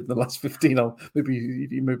remember what he did in the last 15. Maybe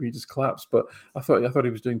he just collapsed, but I thought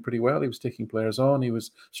he was doing pretty well. He was taking players on. He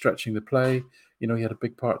was stretching the play. He had a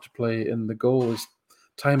big part to play in the goal. His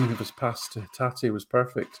timing of his pass to Hatate was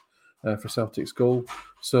perfect for Celtic's goal.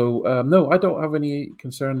 So no, I don't have any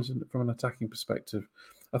concerns from an attacking perspective.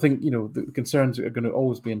 I think the concerns are going to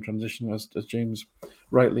always be in transition, as James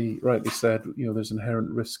rightly said. There's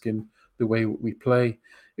inherent risk in the way we play.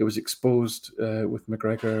 It was exposed with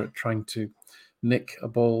McGregor trying to nick a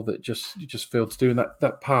ball that just failed to do, and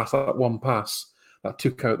that one pass that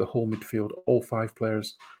took out the whole midfield. All 5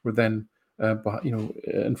 players were then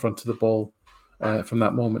in front of the ball from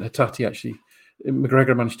that moment.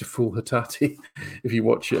 McGregor managed to fool Hatate. If you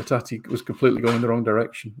watch it, Hatate was completely going in the wrong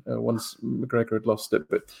direction once McGregor had lost it.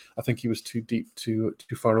 But I think he was too deep, too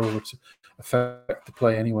far over to affect the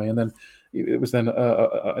play anyway. And then it was then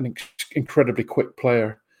an incredibly quick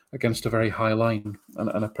player against a very high line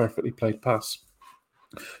and a perfectly played pass.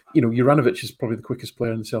 Juranovic is probably the quickest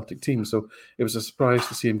player in the Celtic team, so it was a surprise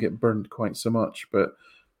to see him get burned quite so much. But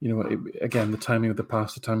again, the timing of the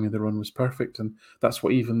pass, the timing of the run was perfect, and that's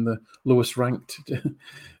what even the lowest ranked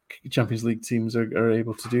Champions League teams are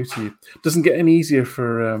able to do to you. Doesn't get any easier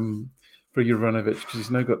for Juranovic, because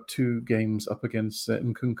he's now got 2 games up against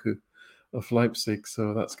Nkunku of Leipzig,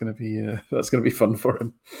 so that's going to be fun for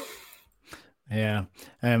him. Yeah,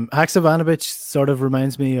 Haksabanovic sort of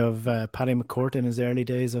reminds me of Paddy McCourt in his early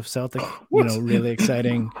days of Celtic. Really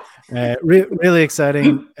exciting, really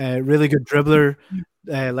exciting, really good dribbler.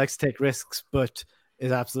 Likes to take risks, but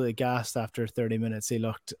is absolutely gassed after 30 minutes. He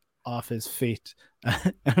looked off his feet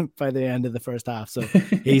by the end of the first half. So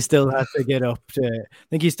he still has to get up to. I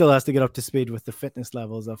think he still has to get up to speed with the fitness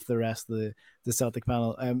levels of the rest of the Celtic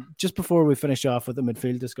panel. Just before we finish off with the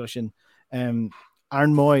midfield discussion, Aaron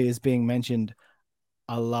Moy is being mentioned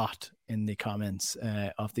a lot in the comments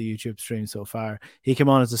of the YouTube stream so far. He came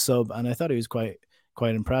on as a sub, and I thought he was quite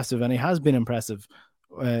impressive, and he has been impressive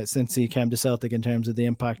since he came to Celtic in terms of the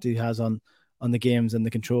impact he has on the games and the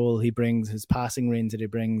control he brings, his passing range that he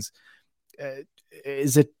brings.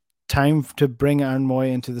 Is it time to bring Aaron Moy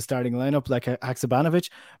into the starting lineup like Haksabanovic?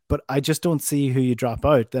 But I just don't see who you drop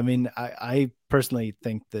out. I mean, I personally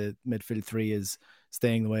think the midfield 3 is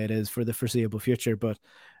staying the way it is for the foreseeable future, but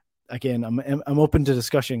again, I'm open to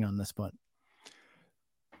discussion on this point.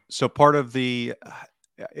 So part of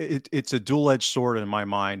it's a dual-edged sword in my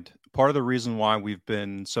mind. Part of the reason why we've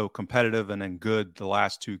been so competitive and good the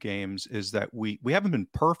last 2 games is that we haven't been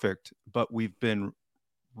perfect, but we've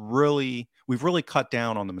really cut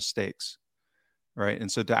down on the mistakes, right? And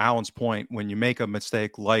so to Alan's point, when you make a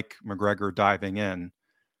mistake like McGregor diving in,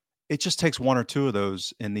 it just takes 1 or 2 of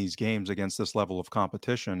those in these games against this level of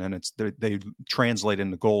competition, and they translate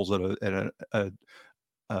into goals at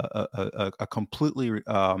a completely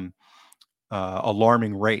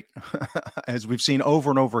alarming rate, as we've seen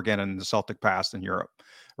over and over again in the Celtic past in Europe,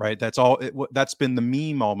 right? That's been the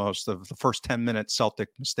meme almost of the first 10 minutes Celtic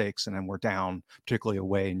mistakes, and then we're down, particularly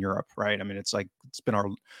away in Europe, right? I mean, it's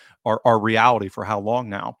been our reality for how long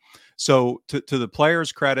now. So to the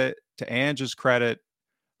players' credit, to Ange's credit,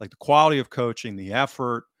 like the quality of coaching, the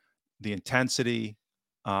effort, the intensity,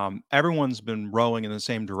 everyone's been rowing in the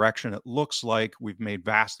same direction. It looks like we've made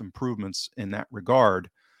vast improvements in that regard.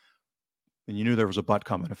 And you knew there was a but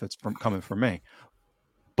coming if it's coming from me.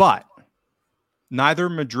 But neither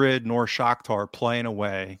Madrid nor Shakhtar play in a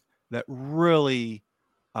way that really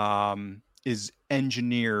is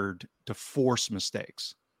engineered to force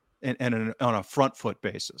mistakes. and on a front foot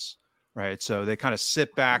basis, right? So they kind of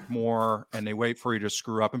sit back more and they wait for you to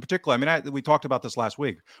screw up. In particular, I mean, we talked about this last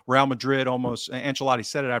week. Real Madrid Ancelotti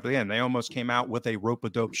said it after the end. They almost came out with a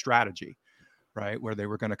rope-a-dope strategy, right, where they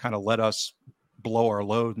were going to kind of let us blow our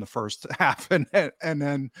load in the first half and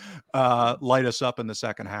then light us up in the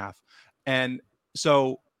second half. And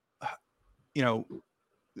so,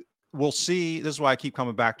 we'll see. This is why I keep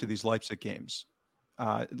coming back to these Leipzig games.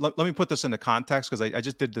 Let me put this into context, because I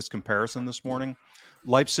just did this comparison this morning.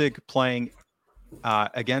 Leipzig playing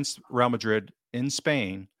against Real Madrid in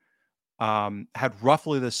Spain had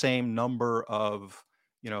roughly the same number of,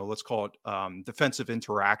 let's call it defensive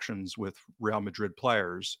interactions with Real Madrid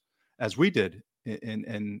players as we did.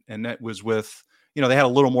 And that was with, they had a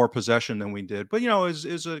little more possession than we did, but,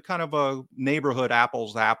 is a kind of a neighborhood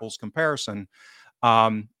apples to apples comparison.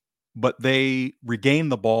 But they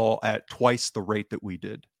regained the ball at twice the rate that we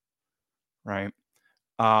did. Right.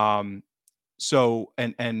 So,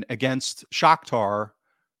 and against Shakhtar,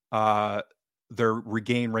 their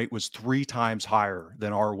regain rate was 3 times higher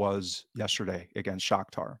than ours was yesterday against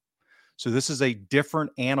Shakhtar. So this is a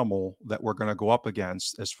different animal that we're going to go up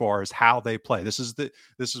against as far as how they play. This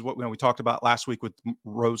is what we talked about last week with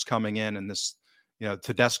Rose coming in and this,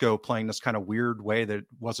 Tedesco playing this kind of weird way that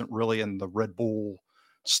wasn't really in the Red Bull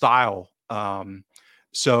style.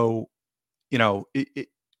 So,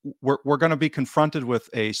 we're going to be confronted with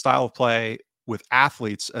a style of play with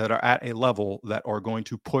athletes that are at a level that are going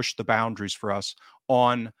to push the boundaries for us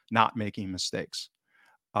on not making mistakes.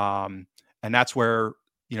 And that's where,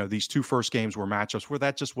 these 2 first games were matchups where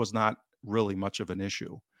that just was not really much of an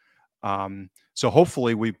issue. So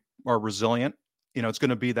hopefully we are resilient. It's going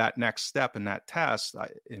to be that next step in that test,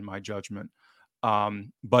 in my judgment.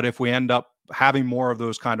 But if we end up having more of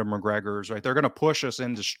those kind of McGregors, right, they're going to push us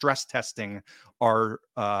into stress testing our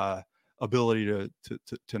ability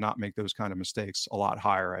to not make those kind of mistakes a lot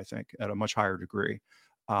higher, I think, at a much higher degree.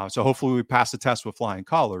 So hopefully we pass the test with flying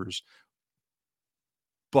colors,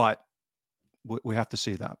 but we have to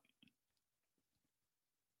see that.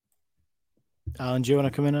 Alan, do you want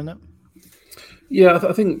to come in on that? Yeah,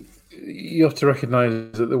 I think you have to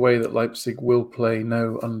recognise that the way that Leipzig will play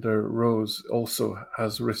now under Rose also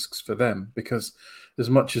has risks for them, because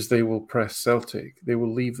as much as they will press Celtic, they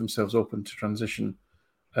will leave themselves open to transition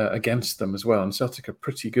against them as well. And Celtic are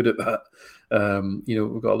pretty good at that.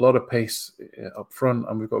 We've got a lot of pace up front,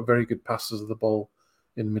 and we've got very good passes of the ball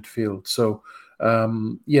in midfield. So, I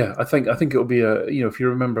think it'll be if you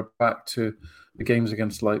remember back to the games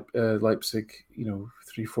against Leipzig,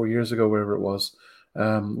 3-4 years ago, wherever it was,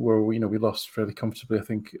 where we lost fairly comfortably, I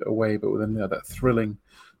think, away, but then they had that thrilling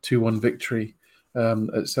 2-1 victory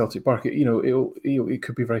at Celtic Park. It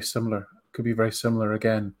could be very similar. Could be very similar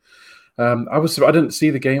again. I didn't see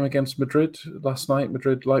the game against Madrid last night,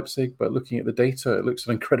 Madrid-Leipzig, but looking at the data, it looks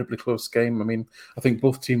an incredibly close game. I mean, I think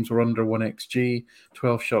both teams were under 1 XG,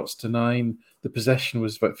 12 shots to 9. The possession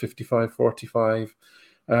was about 55-45.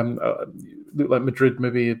 Looked like Madrid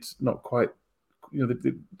maybe had not quite, I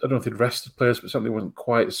don't know if they'd rested players, but certainly wasn't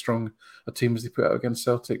quite as strong a team as they put out against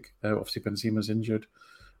Celtic. Obviously, Benzema's injured.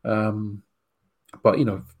 But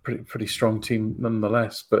pretty strong team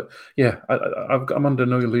nonetheless. But yeah, I'm under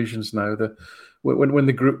no illusions now. When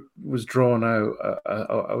the group was drawn out,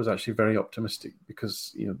 I was actually very optimistic,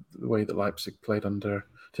 because the way that Leipzig played under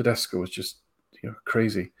Tedesco was just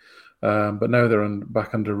crazy. But now they're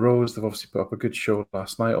back under Rose. They've obviously put up a good show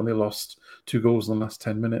last night. Only lost 2 goals in the last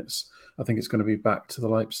 10 minutes. I think it's going to be back to the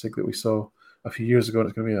Leipzig that we saw a few years ago, and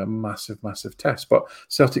it's going to be a massive, massive test. But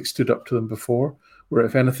Celtic stood up to them before, where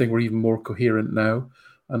if anything, we're even more coherent now.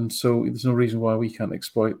 And so there's no reason why we can't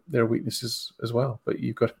exploit their weaknesses as well. But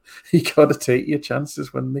you got to take your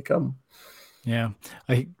chances when they come. Yeah,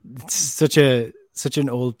 it's such an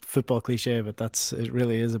old football cliche, but it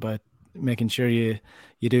really is about making sure you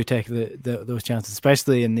do take those chances,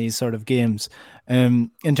 especially in these sort of games.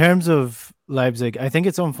 In terms of Leipzig, I think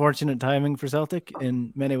it's unfortunate timing for Celtic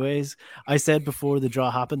in many ways. I said before the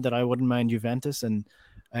draw happened that I wouldn't mind Juventus, and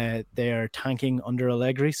they are tanking under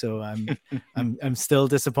Allegri, so I'm still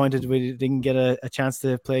disappointed we didn't get a chance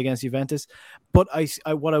to play against Juventus. But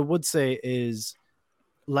what I would say is,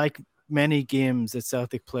 like many games that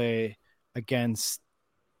Celtic play against,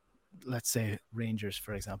 let's say Rangers,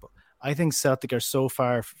 for example, I think Celtic are so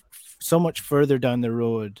much further down the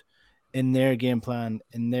road in their game plan,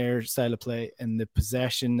 in their style of play, in the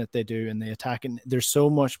possession that they do, and the attack, and they're so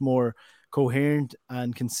much more coherent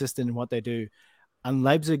and consistent in what they do. And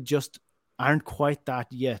Leipzig just aren't quite that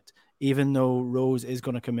yet, even though Rose is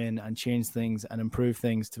going to come in and change things and improve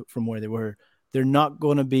things from where they were. They're not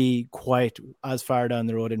going to be quite as far down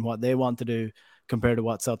the road in what they want to do compared to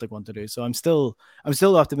what Celtic want to do. So I'm still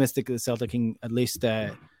optimistic that Celtic can at least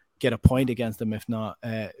get a point against them, if not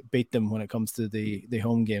beat them when it comes to the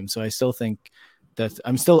home game. So I still think that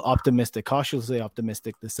I'm still optimistic, cautiously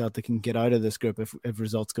optimistic that Celtic can get out of this group if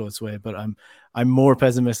results go its way. But I'm more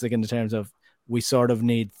pessimistic in the terms of we sort of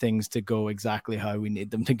need things to go exactly how we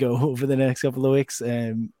need them to go over the next couple of weeks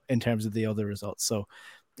in terms of the other results. So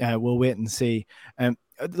we'll wait and see.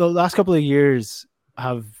 The last couple of years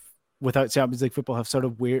without Champions League football have sort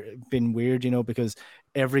of been weird, because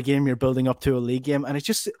every game you're building up to a league game, and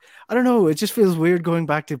I don't know, it just feels weird going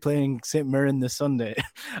back to playing St. Mirren this Sunday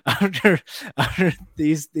after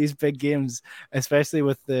these big games, especially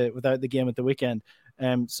without the game at the weekend.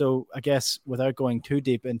 So I guess without going too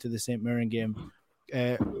deep into the St. Mirren game,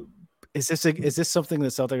 is this something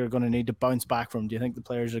that Celtic are going to need to bounce back from? Do you think the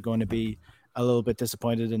players are going to be a little bit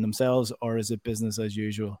disappointed in themselves, or is it business as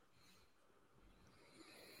usual?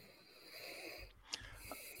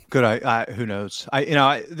 Good. Who knows?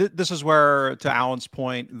 This is where, to Alan's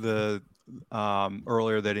point, the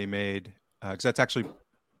earlier that he made, because that's actually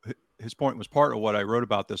his point was part of what I wrote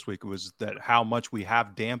about this week, was that how much we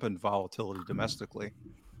have dampened volatility domestically,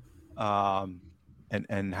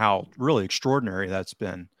 and how really extraordinary that's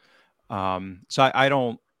been. So I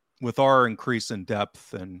don't, with our increase in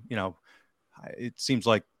depth, and it seems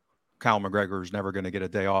like Kyle McGregor is never going to get a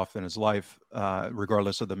day off in his life,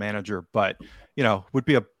 regardless of the manager. But would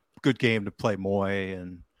be a good game to play Moy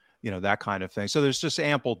and that kind of thing. So there's just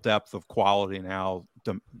ample depth of quality now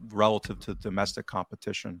relative to domestic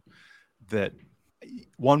competition, that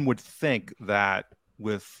one would think that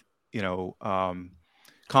with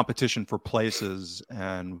competition for places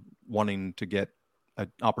and wanting to get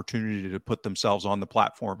an opportunity to put themselves on the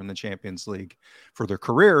platform in the Champions League for their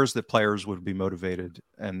careers, that players would be motivated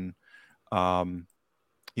and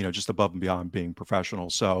just above and beyond being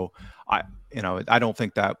professional. So I don't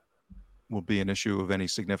think that will be an issue of any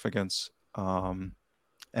significance. And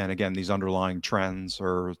again, these underlying trends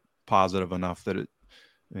are positive enough that it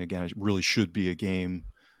really should be a game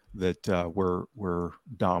that we're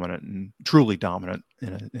dominant and truly dominant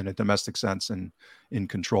in a domestic sense and in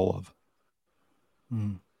control of.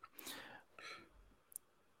 Mm.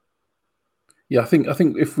 Yeah, I think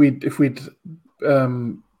if we'd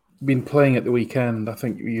been playing at the weekend, I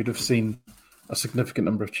think you'd have seen a significant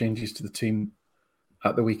number of changes to the team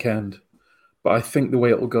at the weekend. But I think the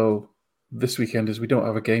way it will go this weekend is we don't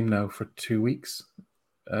have a game now for 2 weeks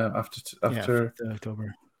after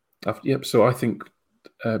October. Yep. So I think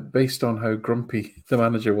based on how grumpy the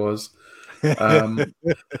manager was, and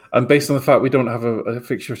based on the fact we don't have a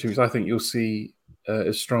fixture 2 weeks, I think you'll see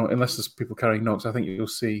as strong, unless there's people carrying knocks, I think you'll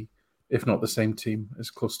see, if not the same team,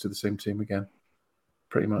 as close to the same team again.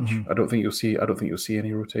 Pretty much. Mm-hmm. I don't think you'll see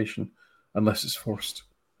any rotation unless it's forced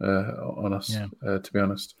on us. To be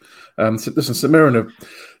honest, listen, St. Mirren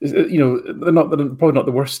they're probably not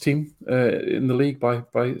the worst team in the league by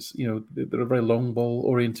they're a very long ball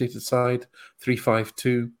orientated side,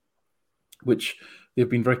 3-5-2, which they've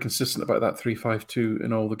been very consistent about that 3-5-2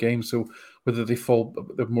 in all the games. So whether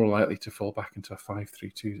they're more likely to fall back into a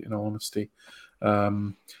 5-3-2 in all honesty.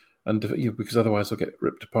 Because otherwise they'll get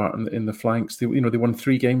ripped apart in the flanks. They won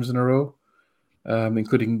 3 games in a row,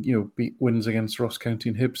 including wins against Ross County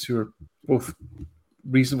and Hibs, who are both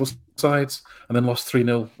reasonable sides, and then lost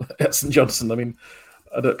 3-0 at St Johnstone. I mean,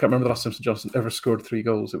 I can't remember the last time St Johnstone ever scored 3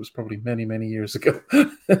 goals. It was probably many, many years ago.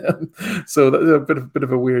 So that's a bit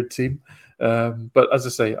of a weird team. But as I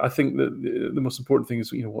say, I think that the most important thing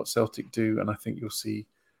is what Celtic do, and I think you'll see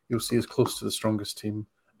as close to the strongest team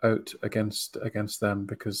out against them,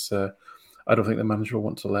 because I don't think the manager will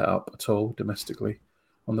want to let up at all domestically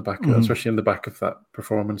on the back, especially in the back of that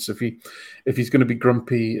performance. If he's going to be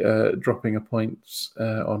grumpy dropping a points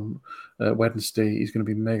on Wednesday, he's going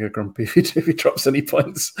to be mega grumpy if he drops any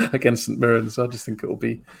points against St Mirren. So I just think it'll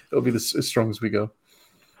be as strong as we go.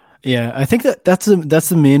 Yeah, I think that's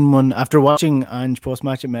the main one. After watching Ange post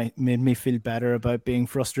match, it made me feel better about being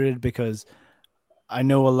frustrated, because I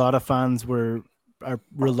know a lot of fans are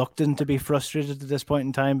reluctant to be frustrated at this point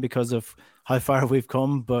in time because of how far we've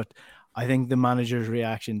come. But I think the manager's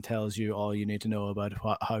reaction tells you all you need to know about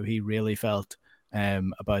how he really felt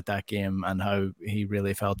about that game and how he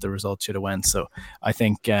really felt the result should have went. So I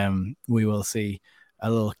think we will see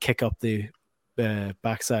a little kick up the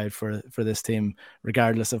backside for this team,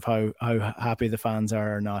 regardless of how happy the fans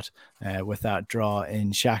are or not with that draw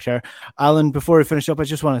in Shakhtar. Alan, before we finish up, I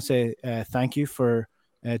just want to say thank you for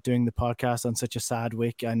doing the podcast on such a sad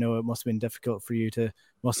week. I know it must have been difficult for you to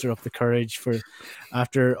muster up the courage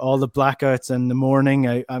after all the blackouts and the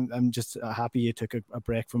mourning. I'm just happy you took a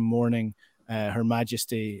break from mourning Her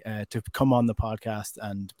Majesty to come on the podcast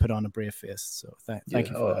and put on a brave face. So thank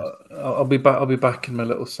you for that. I'll be back. I'll be back in my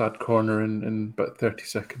little sad corner in about 30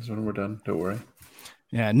 seconds when we're done. Don't worry.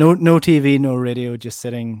 Yeah, no TV, no radio, just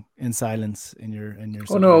sitting in silence in your.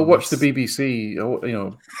 Oh no! I'll watch the BBC.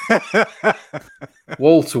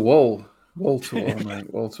 Wall to wall,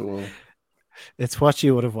 mate. Wall to wall. It's what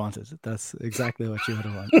you would have wanted. That's exactly what you would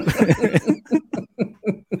have wanted.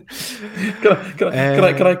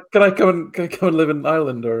 Can I come and live in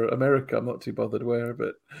Ireland or America? I'm not too bothered where,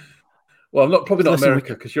 but I'm probably not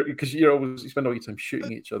America because you spend all your time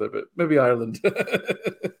shooting each other, but maybe Ireland.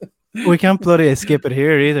 We can't bloody skip it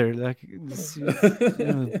here either. Like,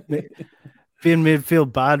 being made feel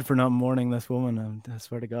bad for not mourning this woman. I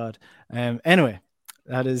swear to God. Anyway,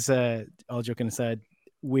 that is all joking aside.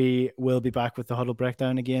 We will be back with the Huddle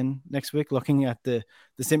Breakdown again next week, looking at the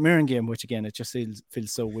St. Mirren game, which again, it just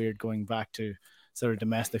feels so weird going back to sort of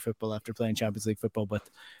domestic football after playing Champions League football. But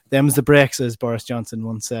them's the breaks, as Boris Johnson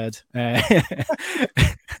once said.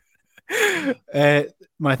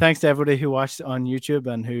 My thanks to everybody who watched on YouTube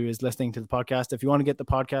and who is listening to the podcast. If you want to get the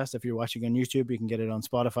podcast, if you're watching on YouTube, you can get it on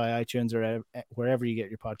Spotify, iTunes, or wherever you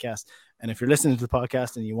get your podcast. And if you're listening to the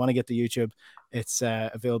podcast and you want to get the YouTube, it's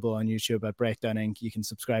available on YouTube at Breakdown Inc. You can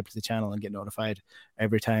subscribe to the channel and get notified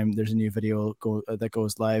every time there's a new video that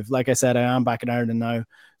goes live. Like I said, I am back in Ireland now,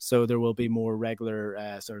 so there will be more regular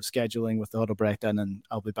sort of scheduling with the Huddle Breakdown, and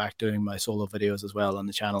I'll be back doing my solo videos as well on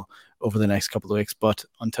the channel over the next couple of weeks. But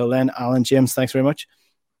until then, Alan, James, thanks very much.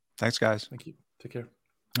 Thanks, guys. Thank you. Take care.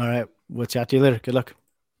 All right. We'll chat to you later. Good luck.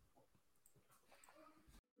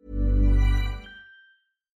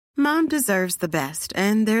 Mom deserves the best,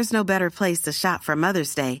 and there's no better place to shop for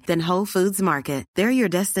Mother's Day than Whole Foods Market. They're your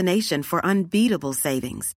destination for unbeatable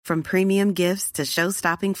savings, from premium gifts to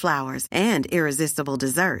show-stopping flowers and irresistible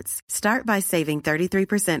desserts. Start by saving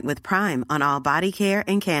 33% with Prime on all body care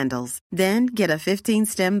and candles. Then get a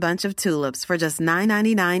 15-stem bunch of tulips for just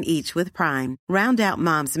 $9.99 each with Prime. Round out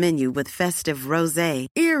Mom's menu with festive rosé,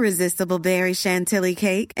 irresistible berry chantilly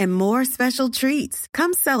cake, and more special treats.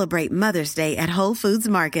 Come celebrate Mother's Day at Whole Foods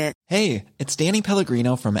Market. Hey, it's Danny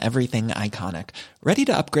Pellegrino from Everything Iconic. Ready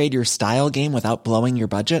to upgrade your style game without blowing your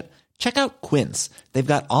budget? Check out Quince. They've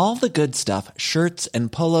got all the good stuff, shirts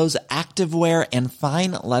and polos, activewear, and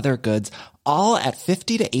fine leather goods, all at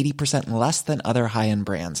 50 to 80% less than other high-end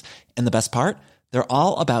brands. And the best part? They're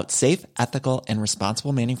all about safe, ethical, and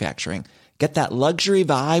responsible manufacturing. Get that luxury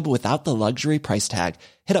vibe without the luxury price tag.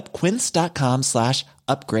 Hit up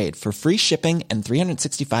quince.com/upgrade for free shipping and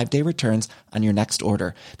 365-day returns on your next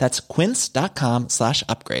order. That's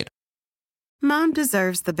quince.com/upgrade. Mom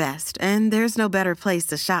deserves the best, and there's no better place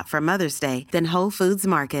to shop for Mother's Day than Whole Foods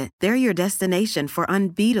Market. They're your destination for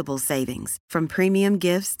unbeatable savings, from premium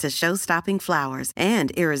gifts to show-stopping flowers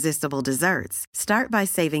and irresistible desserts. Start by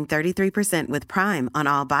saving 33% with Prime on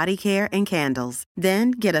all body care and candles.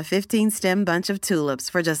 Then get a 15-stem bunch of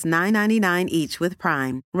tulips for just $9.99 each with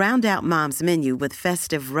Prime. Round out Mom's menu with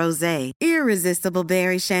festive rosé, irresistible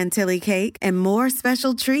berry chantilly cake, and more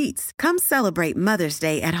special treats. Come celebrate Mother's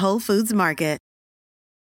Day at Whole Foods Market.